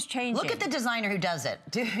whole world is changing. Look at the designer who does it,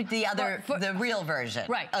 the real version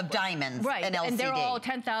of diamonds and LCD. And they're all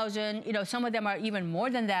 10,000, some of them are even more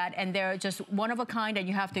than that, and they're just one of a kind, and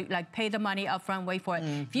you have to pay the money up front, wait for it.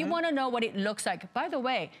 If you want to know what it looks like, by the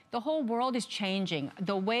way, the whole world is changing.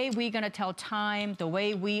 The way we're going to tell time, the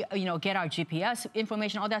way we, get our GPS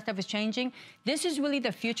information, all that stuff is changing. This is really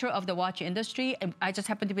the future of the watch industry, and I just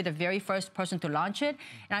happen to be the very first person to launch it.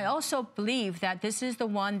 And I also believe that this is the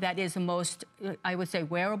one that is the most, I would say,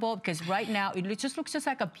 wearable, because right now it just looks just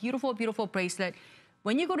like a beautiful, beautiful bracelet.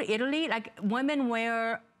 When you go to Italy, like women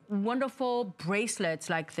wear wonderful bracelets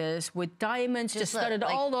like this with diamonds just studded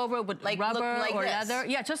all over with rubber or leather.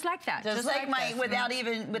 Yeah, just like that. Just like my, without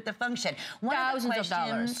even with the function. Thousands of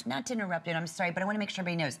dollars. Not to interrupt you, I'm sorry, but I want to make sure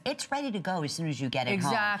everybody knows it's ready to go as soon as you get it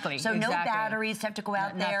home. So no batteries have to go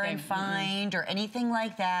out there and find or anything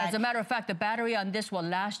like that. As a matter of fact, the battery on this will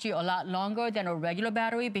last you a lot longer than a regular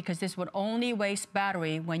battery because this would only waste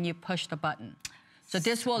battery when you push the button. So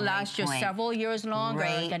this will last you several years longer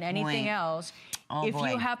than anything else. If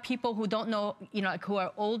you have people who don't know, you know, like who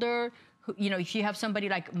are older, who, you know, if you have somebody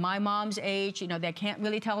like my mom's age, you know, they can't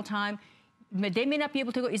really tell time, they may not be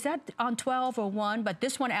able to go, is that on 12 or 1? But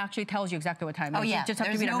this one actually tells you exactly what time it is. Yeah. You just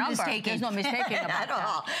have to read a number. There's no mistaking about at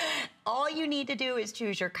all. All you need to do is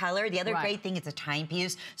choose your color. The other great thing is a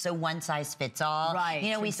timepiece, so one size fits all. Right.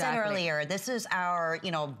 You know, we said earlier, this is our,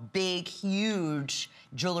 you know, big, huge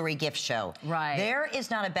jewelry gift show. Right. There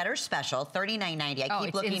is not a better special, $39.90. I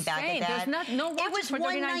keep looking back at that. There's no watches for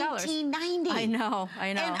 $39. $19.90. I know.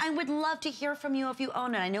 And I would love to hear from you if you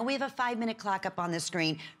own it. I know we have a 5-minute clock up on the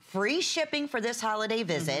screen. Free shipping for this holiday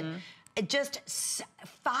visit. Just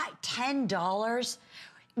 $10.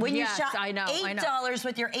 When you shop $8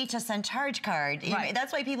 with your HSN charge card,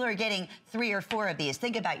 that's why people are getting 3 or 4 of these.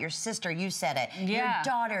 Think about your sister, you said it. Your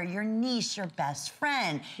daughter, your niece, your best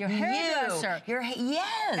friend. Your hairdresser.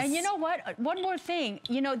 Yes. And you know what? One more thing.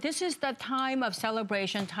 You know, this is the time of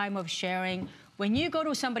celebration, time of sharing. When you go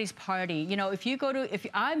to somebody's party, you know,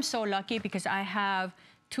 I'm so lucky because I have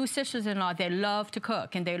 2 sisters-in-law. They love to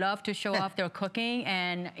cook and they love to show off their cooking,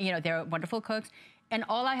 and you know, they're wonderful cooks. And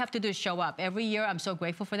all I have to do is show up. Every year, I'm so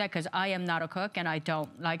grateful for that because I am not a cook and I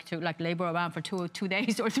don't like to labor around for 2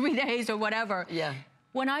 days or 3 days or whatever. Yeah.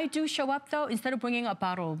 When I do show up though, instead of bringing a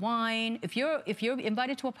bottle of wine, if you're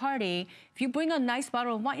invited to a party, if you bring a nice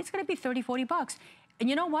bottle of wine, it's gonna be 30, 40 bucks. And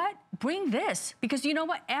you know what? Bring this, because you know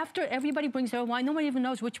what? After everybody brings their wine, nobody even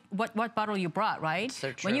knows what bottle you brought, right?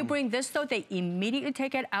 So true. When you bring this, though, they immediately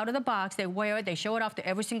take it out of the box, they wear it, they show it off to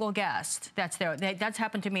every single guest that's there. That's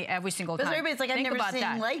happened to me every single time. Because everybody's like, I've never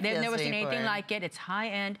seen like this. They've never seen anything like it. It's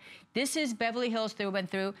high-end. This is Beverly Hills they went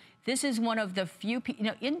through. This is one of the few,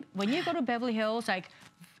 you know, when you go to Beverly Hills, like,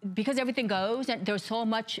 because everything goes and there's so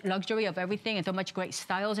much luxury of everything and so much great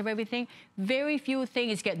styles of everything, very few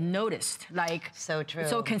things get noticed, like so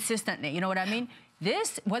consistently. You know what I mean?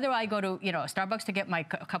 This, whether I go to, you know, Starbucks to get my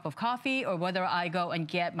cup of coffee, or whether I go and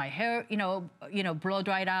get my hair, you know, blow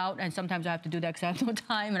dried out, and sometimes I have to do that because I have no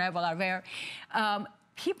time and I have a lot of hair.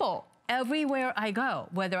 People everywhere I go,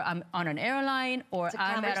 whether I'm on an airline or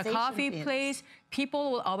I'm at a coffee place,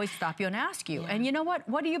 people will always stop you and ask you. And you know what?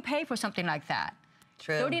 What do you pay for something like that?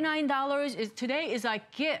 True. $39 today is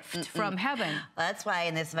like gift from heaven. Well, that's why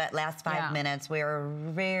in this last 5 minutes, we're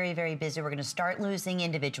very, very busy. We're going to start losing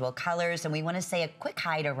individual colors, and we want to say a quick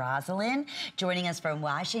hi to Rosalind, joining us from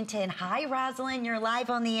Washington. Hi, Rosalind. You're live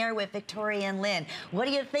on the air with Victoria and Lynn. What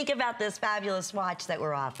do you think about this fabulous watch that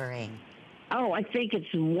we're offering? Oh, I think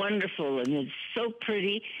it's wonderful, and it's so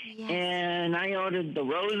pretty. Yes. And I ordered the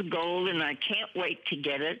rose gold, and I can't wait to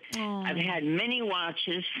get it. I've had many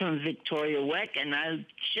watches from Victoria Wieck, and I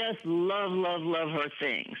just love, love, love her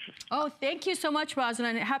things. Oh, thank you so much,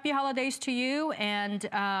 Rosalind. Happy holidays to you. And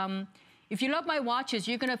if you love my watches,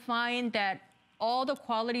 you're going to find that all the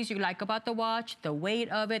qualities you like about the watch, the weight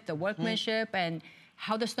of it, the workmanship, and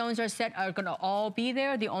how the stones are set are going to all be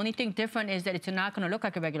there. The only thing different is that it's not going to look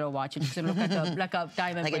like a regular watch. It's going to look like a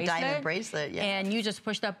diamond bracelet. Like a diamond bracelet, yeah. And you just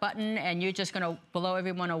push that button, and you're just going to blow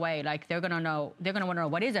everyone away. Like, they're going to want to know,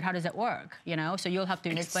 what is it? How does it work? You know? So you'll have to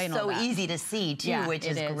explain all that. It's so easy to see, too, which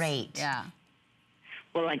is great. Yeah.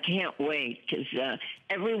 Well, I can't wait, because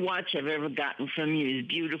every watch I've ever gotten from you is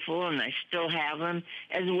beautiful, and I still have them,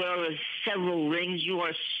 as well as several rings. You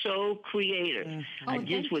are so creative. I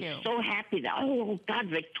just was so happy that, oh, God,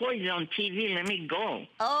 Victoria's on TV. Let me go.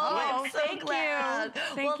 Oh, I'm so glad.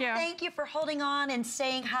 Thank you. Thank you for holding on and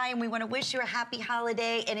saying hi, and we want to wish you a happy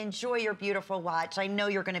holiday and enjoy your beautiful watch. I know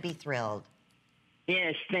you're going to be thrilled.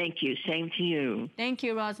 Yes, thank you. Same to you. Thank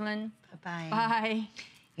you, Rosalind. Bye-bye. Bye.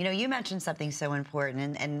 You know, you mentioned something so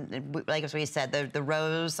important, and like as we said, the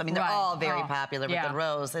rose, I mean, they're all very popular, but the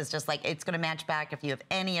rose is just like, it's going to match back if you have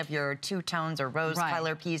any of your two-tones or rose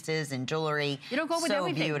color pieces and jewelry. It'll go with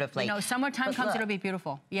everything. Beautifully. You know, summertime comes, it'll be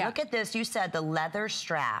beautiful. Yeah. Look at this. You said the leather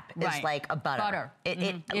strap is like a butter.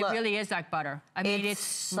 It really is like butter. I mean,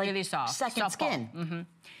 it's like really soft. Second skin.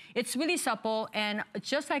 It's really supple, and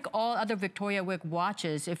just like all other Victoria Wieck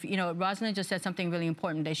watches, if you know, Rosalind just said something really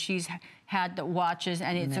important, that she's had the watches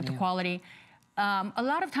and it's of the quality. A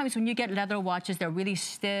lot of times when you get leather watches, they're really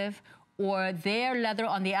stiff, or they're leather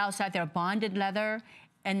on the outside, they're bonded leather,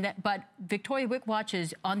 But Victoria Wieck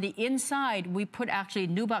watches, on the inside, we put actually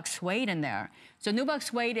nubuck suede in there. So nubuck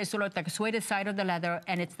suede is sort of like a suede side of the leather,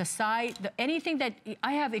 and it's the side, anything that,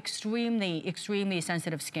 I have extremely, extremely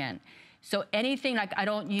sensitive skin. So anything, like I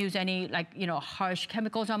don't use any, like, you know, harsh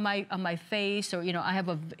chemicals on my face, or, you know, I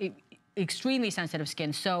have extremely sensitive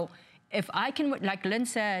skin. So if I can, like Lynn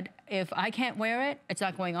said, if I can't wear it, it's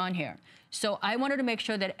not going on here. So I wanted to make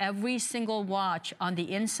sure that every single watch on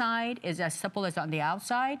the inside is as supple as on the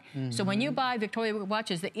outside. So when you buy Victoria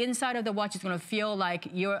watches, the inside of the watch is going to feel like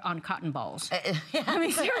you're on cotton balls. I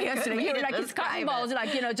mean, seriously, you're like, it's cotton balls,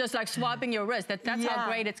 like, you know, just like swapping your wrist. That's how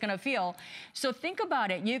great it's going to feel. So think about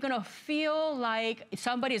it. You're going to feel like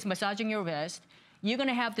somebody is massaging your wrist. You're going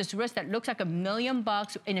to have this wrist that looks like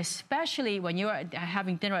 $1,000,000, and especially when you're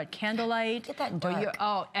having dinner at candlelight. Get that dark.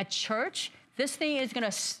 Or at church. This thing is going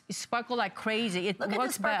to sparkle like crazy. It Look works at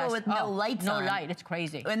the sparkle best. with no lights on. No light. It's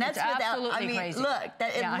crazy. And that's it's without, absolutely I mean, crazy. look,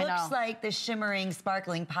 it looks know. like the shimmering,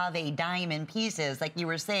 sparkling pave diamond pieces, like you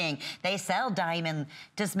were saying. They sell diamond,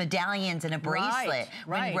 just medallions and a bracelet.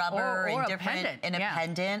 Right. With rubber or and a different, pendant. and a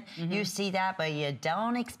pendant. You see that, but you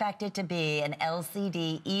don't expect it to be an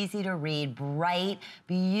LCD, easy to read, bright,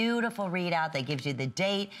 beautiful readout that gives you the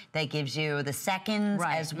date, that gives you the seconds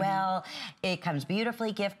as well. It comes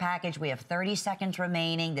beautifully gift packaged. We have 30 seconds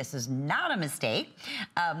remaining. This is not a mistake.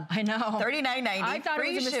 I know. $39.90. I thought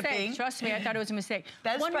free it was a mistake. shipping. Trust me, I thought it was a mistake.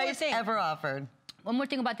 Best price ever offered. One more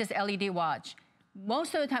thing about this LED watch.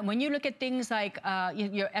 Most of the time, when you look at things like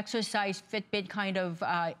your exercise Fitbit kind of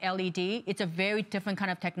LED, it's a very different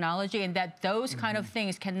kind of technology, and that those kind of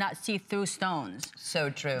things cannot see through stones. So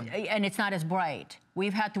true. And it's not as bright.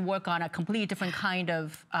 We've had to work on a completely different kind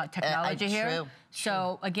of technology here. True.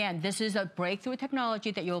 So again, this is a breakthrough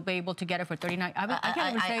technology that you'll be able to get it for $39. I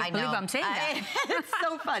can't even believe I'm saying that. It's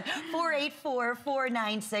so fun.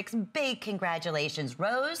 484-496. Big congratulations.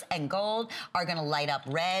 Rose and gold are going to light up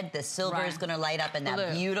red. The silver is going to light up in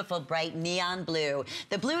that beautiful bright neon blue.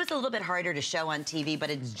 The blue is a little bit harder to show on TV, but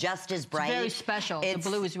it's just as bright. It's very special. The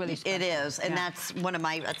blue is really special. It is, and that's one of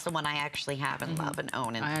my. That's the one I actually have and love and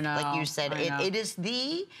own. And I know. like you said, it is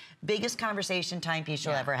the biggest conversation timepiece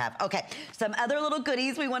you'll ever have. Okay, some other little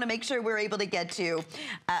goodies we want to make sure we're able to get to.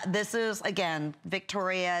 This is, again,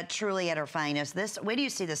 Victoria, truly at her finest. Where do you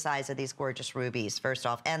see the size of these gorgeous rubies, first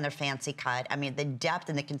off, and their fancy cut? I mean, the depth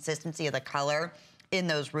and the consistency of the color in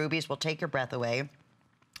those rubies will take your breath away.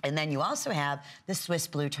 And then you also have the Swiss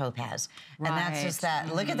blue topaz. And that's just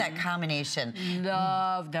that, look at that combination.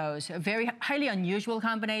 Love those. A very highly unusual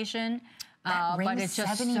combination. But it's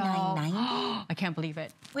just $79.90. I can't believe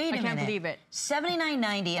it. Wait a minute. I can't believe it.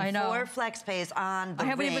 $79.90 and 4 flex pays on the I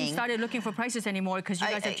haven't ring. even started looking for prices anymore because you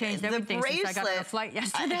guys have changed everything since I got on the flight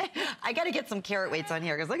yesterday. I got to get some carat weights on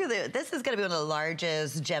here because look at this. Is going to be one of the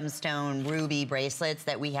largest gemstone ruby bracelets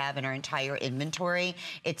that we have in our entire inventory.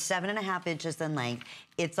 It's 7.5 inches in length.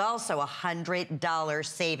 It's also a $100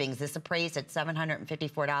 savings. This appraised at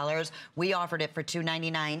 $754. We offered it for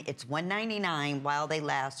 $299. It's $199 while they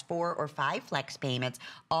last 4 or 5 flex payments,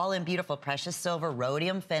 all in beautiful precious silver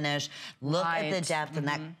rhodium finish. Look at the depth and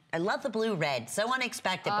that. I love the blue red. So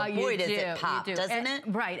unexpected, but boy, does it pop, doesn't it?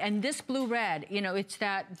 Right, and this blue red, you know, it's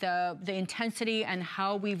that the intensity and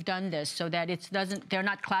how we've done this so that they're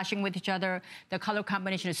not clashing with each other. The color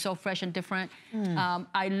combination is so fresh and different.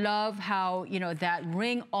 I love how, you know, that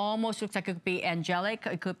ring almost looks like it could be angelic.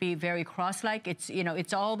 It could be very cross-like. It's, you know,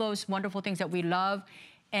 it's all those wonderful things that we love.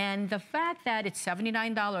 And the fact that it's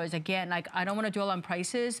 $79, again, like, I don't want to dwell on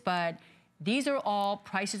prices, but these are all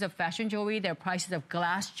prices of fashion jewelry. They're prices of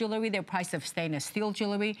glass jewelry. They're prices of stainless steel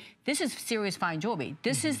jewelry. This is serious fine jewelry.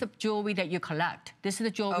 This is the jewelry that you collect. This is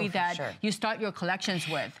the jewelry that you start your collections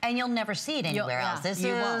with. And you'll never see it anywhere else. This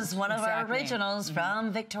is one of our originals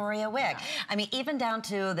from Victoria Wieck. I mean, even down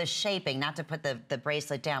to the shaping, not to put the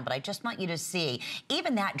bracelet down, but I just want you to see,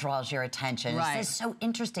 even that draws your attention. This is so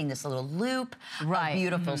interesting, this little loop of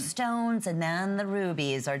beautiful stones, and then the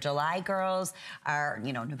rubies. Our July girls, our,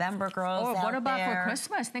 you know, November girls. Or what about for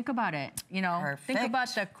Christmas? Think about it. You know, think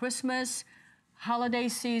about the Christmas holiday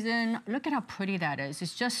season. Look at how pretty that is.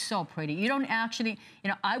 It's just so pretty. You don't actually, you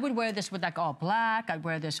know, I would wear this with like all black. I'd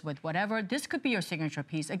wear this with whatever. This could be your signature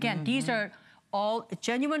piece. Again, these are all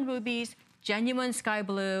genuine rubies, genuine sky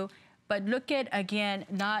blue. But look at, again,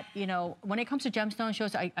 not, you know, when it comes to gemstone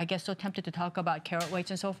shows, I get so tempted to talk about carat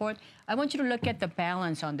weights and so forth. I want you to look at the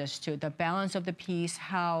balance on this too. The balance of the piece,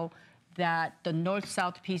 how that the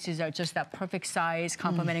north-south pieces are just that perfect size,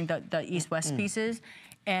 complementing the east-west pieces.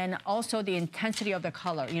 And also the intensity of the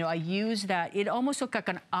color. You know, I use that. It almost looked like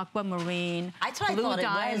an aquamarine, blue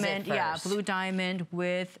diamond. Yeah, blue diamond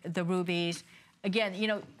with the rubies. Again, you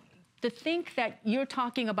know, to think that you're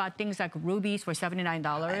talking about things like rubies for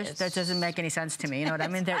 $79, that doesn't make any sense to me. You know what I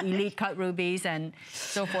mean? They're elite cut rubies and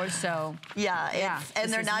so forth. So yeah,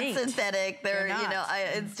 and they're not synthetic. They're not. You know,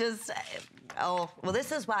 it's just. Oh, well,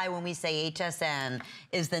 this is why when we say HSN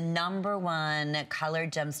is the #1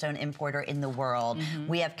 colored gemstone importer in the world,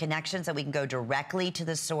 we have connections that we can go directly to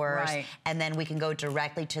the source, and then we can go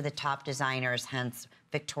directly to the top designers, hence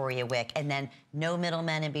Victoria Wieck, and then no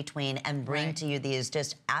middlemen in between, and bring to you these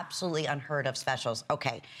just absolutely unheard of specials.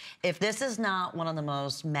 Okay, if this is not one of the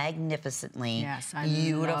most magnificently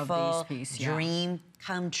beautiful, dream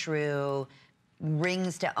come true,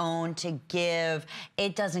 rings to own, to give,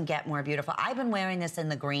 it doesn't get more beautiful. I've been wearing this in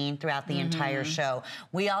the green throughout the entire show.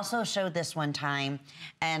 We also showed this one time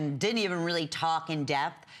and didn't even really talk in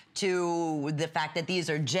depth to the fact that these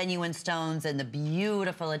are genuine stones and the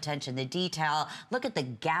beautiful attention, the detail. Look at the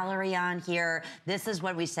gallery on here. This is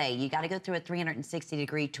what we say. You got to go through a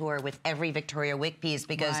 360-degree tour with every Victoria Wieck piece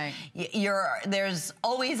because there's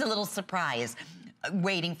always a little surprise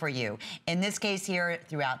waiting for you. In this case here,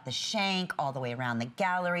 throughout the shank, all the way around the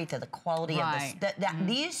gallery, to the quality of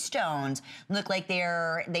these stones look like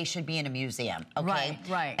they should be in a museum, okay?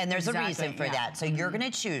 Right. And there's a reason for that. So you're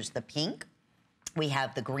gonna choose the pink, we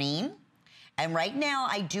have the green, and right now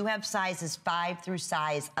I do have sizes 5 through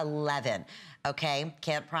size 11. Okay,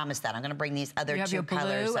 can't promise that. I'm gonna bring these other two colors up. You have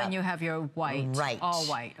your blue and you have your white. Right. All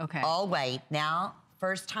white, okay. All white. Now,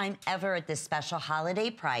 first time ever at this special holiday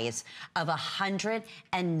price of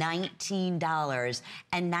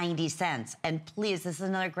 $119.90. And please, this is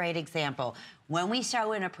another great example. When we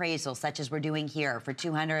show an appraisal, such as we're doing here for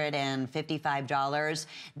 $255,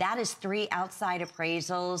 that is 3 outside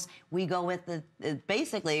appraisals. We go with the,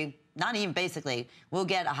 basically, not even basically, we'll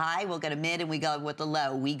get a high, we'll get a mid, and we go with the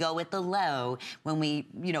low. We go with the low when we,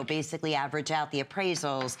 you know, basically average out the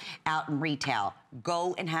appraisals out in retail.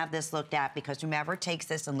 Go and have this looked at, because whomever takes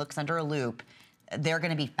this and looks under a loop, they're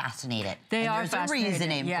going to be fascinated. They are fascinated. There's a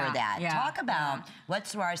reasoning for that. Talk about what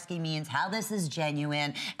Swarovski means, how this is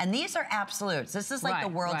genuine. And these are absolutes. This is like the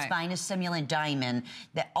world's finest simulant diamond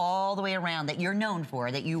that all the way around that you're known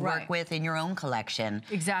for, that you work with in your own collection.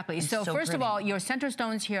 Exactly. So first of all, your center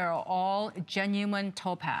stones here are all genuine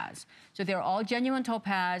topaz. So they're all genuine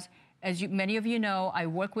topaz. As many of you know, I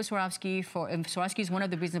work with Swarovski and Swarovski is one of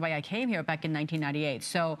the reasons why I came here back in 1998.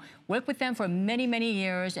 So worked with them for many, many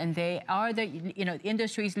years, and they are the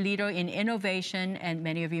industry's leader in innovation. And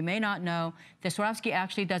many of you may not know that Swarovski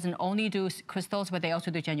actually doesn't only do crystals, but they also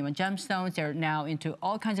do genuine gemstones. They're now into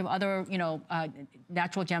all kinds of other,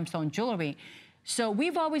 natural gemstone jewelry. So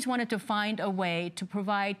we've always wanted to find a way to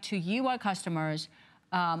provide to you, our customers,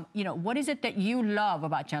 what is it that you love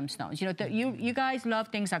about gemstones? You guys love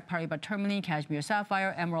things like Paraiba tourmaline, cashmere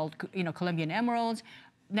sapphire, emerald, Colombian emeralds,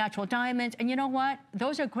 natural diamonds, and you know what?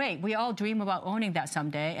 Those are great. We all dream about owning that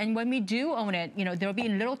someday. And when we do own it, they'll be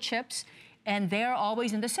in little chips, and they're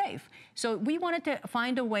always in the safe. So we wanted to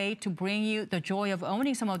find a way to bring you the joy of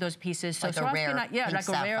owning some of those pieces. So like a rare pink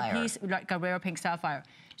sapphire. Like a rare pink sapphire.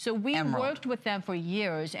 So we worked with them for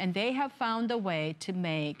years, and they have found a way to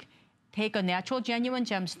take a natural, genuine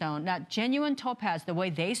gemstone, not genuine topaz. The way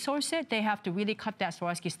they source it, they have to really cut that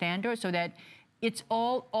Swarovski standard so that it's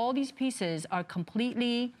all these pieces are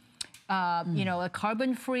completely,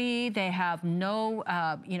 carbon-free. They have no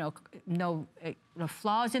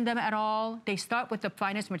flaws in them at all. They start with the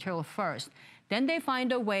finest material first. Then they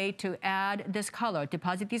find a way to add this color,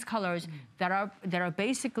 deposit these colors that'll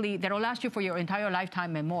last you for your entire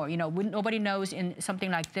lifetime and more. Nobody knows in something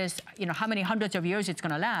like this, how many hundreds of years it's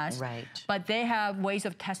going to last. Right. But they have ways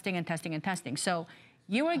of testing and testing and testing. So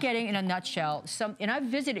you are getting, in a nutshell, and I've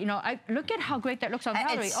visited, look at how great that looks on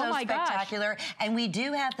Valerie. It's so spectacular. Gosh. And we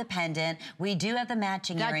do have the pendant. We do have the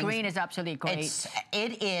matching earrings. That green is absolutely great.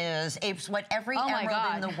 It is. It's what every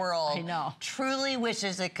emerald in the world truly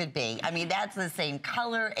wishes it could be. I mean, that's the same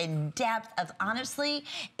color and depth of, honestly,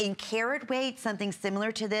 in carat weight, something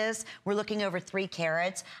similar to this, we're looking over 3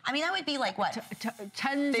 carats. I mean, that would be like, what?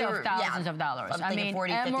 Tens of thousands of dollars. I mean,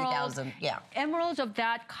 40,000, 50,000, emeralds of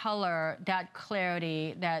that color, that clarity,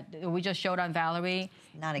 that we just showed on Valerie,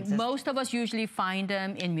 most of us usually find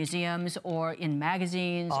them in museums or in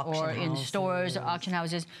magazines or in stores or auction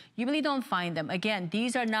houses. You really don't find them. Again,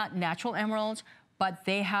 these are not natural emeralds, but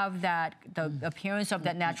they have the appearance of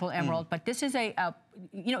that natural emerald. But this is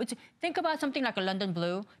think about something like a London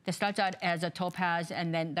blue that starts out as a topaz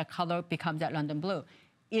and then the color becomes that London blue.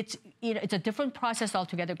 It's a different process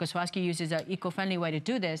altogether because Swarovski uses an eco-friendly way to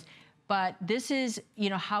do this. But this is,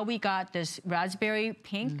 how we got this raspberry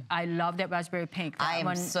pink. I love that raspberry pink.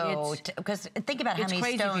 Because think about how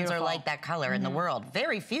many stones are like that color in the world.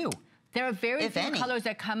 Very few. There are very if few any. colors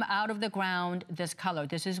that come out of the ground this color.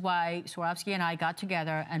 This is why Swarovski and I got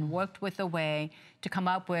together and worked with a way to come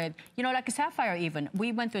up with, you know, like a sapphire even.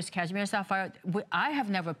 We went through this cashmere sapphire. I have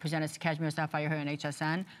never presented cashmere sapphire here in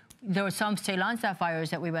HSN. There were some Ceylon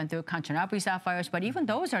sapphires that we went through, Kanchanaburi sapphires, but even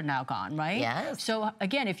those are now gone, right? Yes. So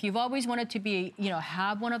again, if you've always wanted to be, you know,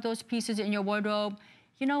 have one of those pieces in your wardrobe,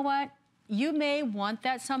 you know what? You may want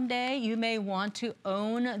that someday. You may want to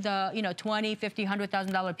own the, you know, $20,000, $50,000,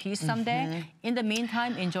 $100,000 piece someday. In the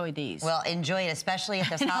meantime, enjoy these. Well, enjoy it, especially at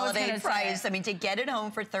this holiday price. I mean, to get it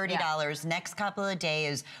home for $30 next couple of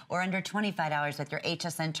days or under $25 with your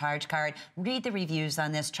HSN charge card. Read the reviews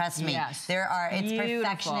on this. Trust me, it's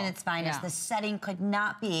perfection in its finest. The setting could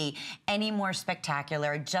not be any more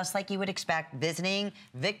spectacular, just like you would expect visiting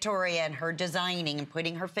Victoria and her designing and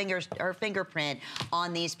putting her fingerprint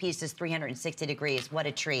on these pieces 360 degrees. What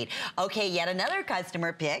a treat. Okay, yet another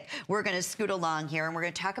customer pick. We're going to scoot along here and we're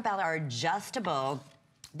going to talk about our adjustable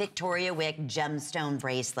Victoria Wieck Gemstone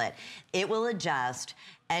bracelet. It will adjust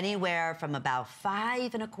anywhere from about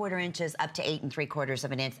 5 1/4 inches up to 8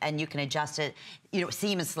 3/4 inches, and you can adjust it, you know,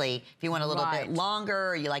 seamlessly. If you want a little bit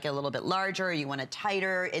longer, or you like it a little bit larger, or you want it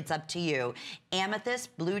tighter, it's up to you.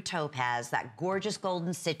 Amethyst, blue topaz, that gorgeous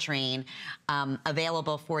golden citrine,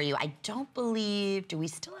 available for you. I don't believe, do we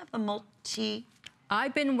still have the multi?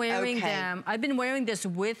 I've been wearing them. I've been wearing this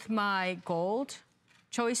with my gold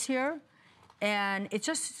choice here. And it's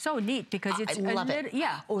just so neat because it's I love it.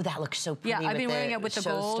 Yeah. Oh, that looks so pretty. Yeah, I've been wearing it with the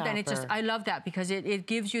gold, and it just, showstopper. I love that because it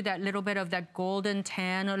gives you that little bit of that golden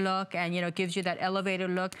tan look, and you know, gives you that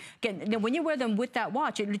elevated look. Again, when you wear them with that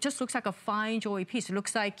watch, it just looks like a fine jewelry piece. It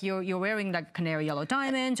looks like you're wearing like canary yellow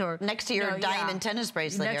diamonds, or next to your diamond tennis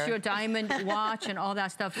bracelet. Next to your diamond watch and all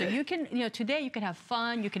that stuff. So you can, you know, today you can have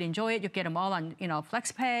fun, you can enjoy it. You get them all on, you know,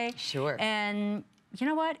 FlexPay. Sure. And you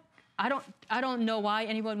know what? I don't know why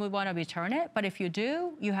anyone would want to return it, but if you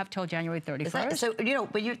do, you have till January 31st. So, you know,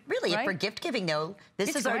 but you really, for gift giving though,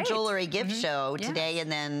 this is our jewelry gift show today,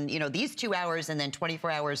 and then, you know, these 2 hours and then 24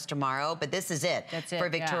 hours tomorrow, but this is it for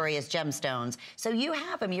Victoria's Gemstones. So you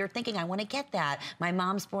have them, you're thinking, I want to get that. My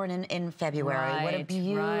mom's born in February. What a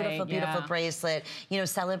beautiful, beautiful bracelet, you know,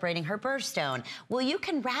 celebrating her birthstone. Well, you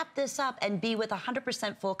can wrap this up and be with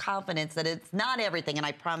 100% full confidence that it's not everything, and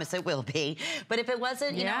I promise it will be. But if it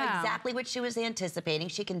wasn't, you know, exactly what she was anticipating,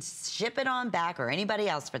 she can ship it on back, or anybody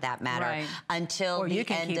else for that matter, until the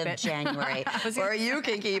end of January. Or you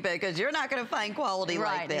can keep it, because you're not going to find quality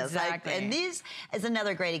like this. Exactly. And these is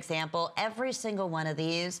another great example. Every single one of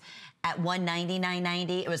these at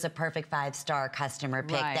 $199.90, it was a perfect 5-star customer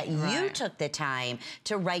pick that you took the time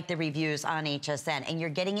to write the reviews on HSN, and you're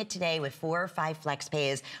getting it today with 4 or 5 flex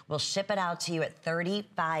pays. We'll ship it out to you at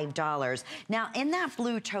 $35. Now, in that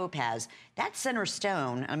blue topaz, that center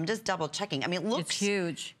stone, I'm just double checking. I mean, it looks... It's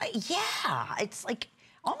huge. Yeah, it's like...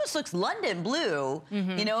 almost looks London blue,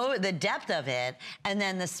 you know, the depth of it, and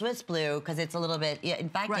then the Swiss blue, because it's a little bit, in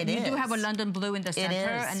fact, it is. You do have a London blue in the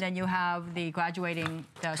center, and then you have the graduating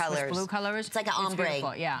Swiss blue colors. It's like an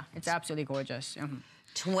ombre. Yeah, it's absolutely gorgeous.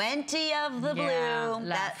 20 of the blue.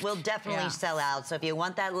 That will definitely sell out. So if you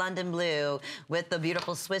want that London blue with the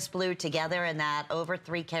beautiful Swiss blue together and that over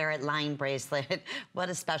 3-carat line bracelet, what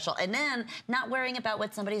a special. And then not worrying about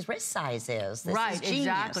what somebody's wrist size is. This is genius.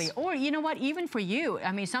 Exactly. Or you know what, even for you,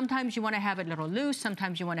 I mean, sometimes you want to have it a little loose,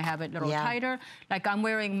 sometimes you want to have it a little tighter. Like I'm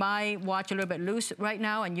wearing my watch a little bit loose right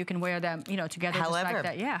now, and you can wear them, you know, together just like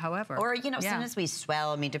that. Yeah, however. Or, you know, sometimes we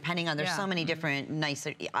swell. I mean, depending on, there's so many different nice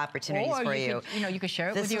opportunities for you. Could, you know, you could share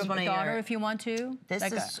it with your daughter if you want to. This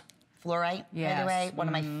is fluorite, by the way, one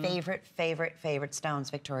of my favorite stones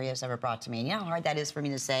Victoria's ever brought to me. And you know how hard that is for me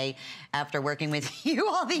to say after working with you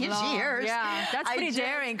all these years? Yeah, that's pretty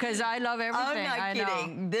daring, because I love everything. I'm not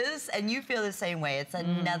kidding. This, and you feel the same way. It's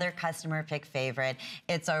another customer pick favorite.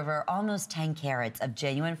 It's over almost 10 carats of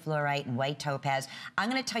genuine fluorite and white topaz. I'm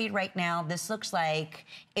going to tell you right now, this looks like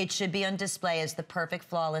it should be on display as the perfect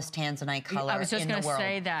flawless tanzanite color in the world. I was just going to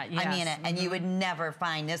say that, yes. I mean it, and you would never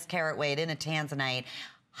find this carat weight in a tanzanite.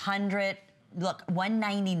 Look,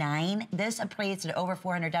 $199. This appraised at over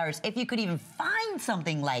 $400. If you could even find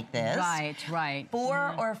something like this. Right.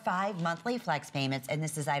 4 or 5 monthly flex payments, and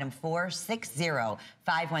this is item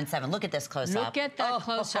 460517. Look at this close up. Look at that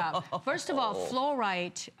close up. First of all,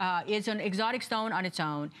 fluorite is an exotic stone on its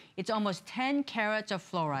own. It's almost 10 carats of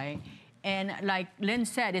fluorite. And like Lynn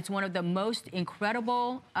said, it's one of the most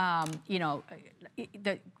incredible, you know,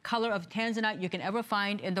 the color of tanzanite you can ever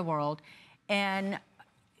find in the world. And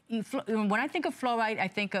when I think of fluorite, I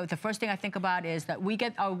think of, the first thing I think about is that we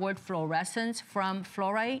get our word fluorescence from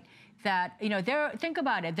fluorite. That, you know, think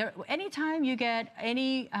about it. Anytime you get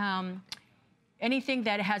any anything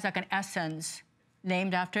that has like an essence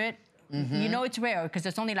named after it, you know it's rare because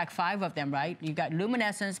there's only like 5 of them, right? You got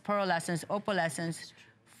luminescence, pearlescence, opalescence,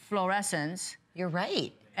 fluorescence. You're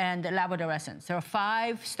right. And labradorescence. There are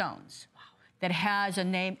 5 stones that has a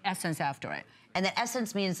name essence after it. And the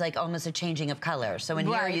essence means like almost a changing of color. So in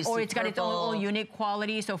here you see or it's got its own purple. unique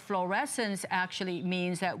quality. So fluorescence actually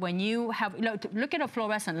means that when you have, look at a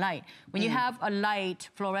fluorescent light. When you have a light,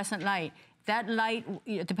 fluorescent light, that light,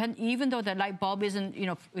 even though the light bulb isn't,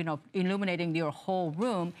 illuminating your whole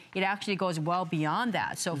room, it actually goes well beyond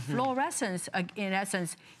that. So fluorescence, in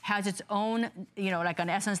essence, has its own, like an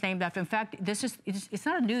essence named after. In fact, it's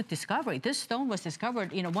not a new discovery. This stone was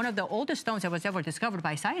discovered, one of the oldest stones that was ever discovered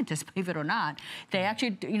by scientists, believe it or not. They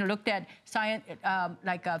actually, looked at science,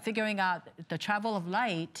 figuring out the travel of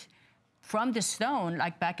light from the stone,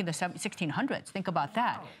 like back in the 1600s. Think about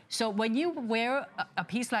that. So when you wear a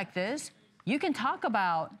piece like this, you can talk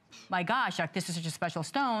about, my gosh, like this is such a special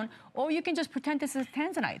stone, or you can just pretend this is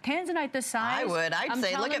tanzanite. Tanzanite this size. I would. I'd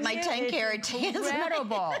say, look at my 10-carat tanzanite.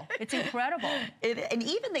 Incredible. It's incredible. And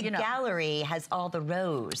even the gallery has all the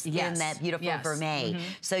rose in that beautiful vermeil.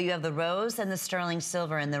 So you have the rose and the sterling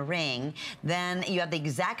silver in the ring. Then you have the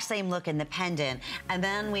exact same look in the pendant. And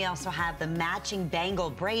then we also have the matching bangle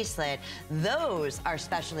bracelet. Those are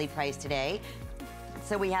specially priced today.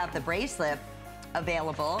 So we have the bracelet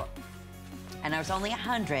available. And there's only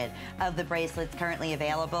 100 of the bracelets currently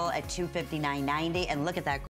available at $259.90. And look at that.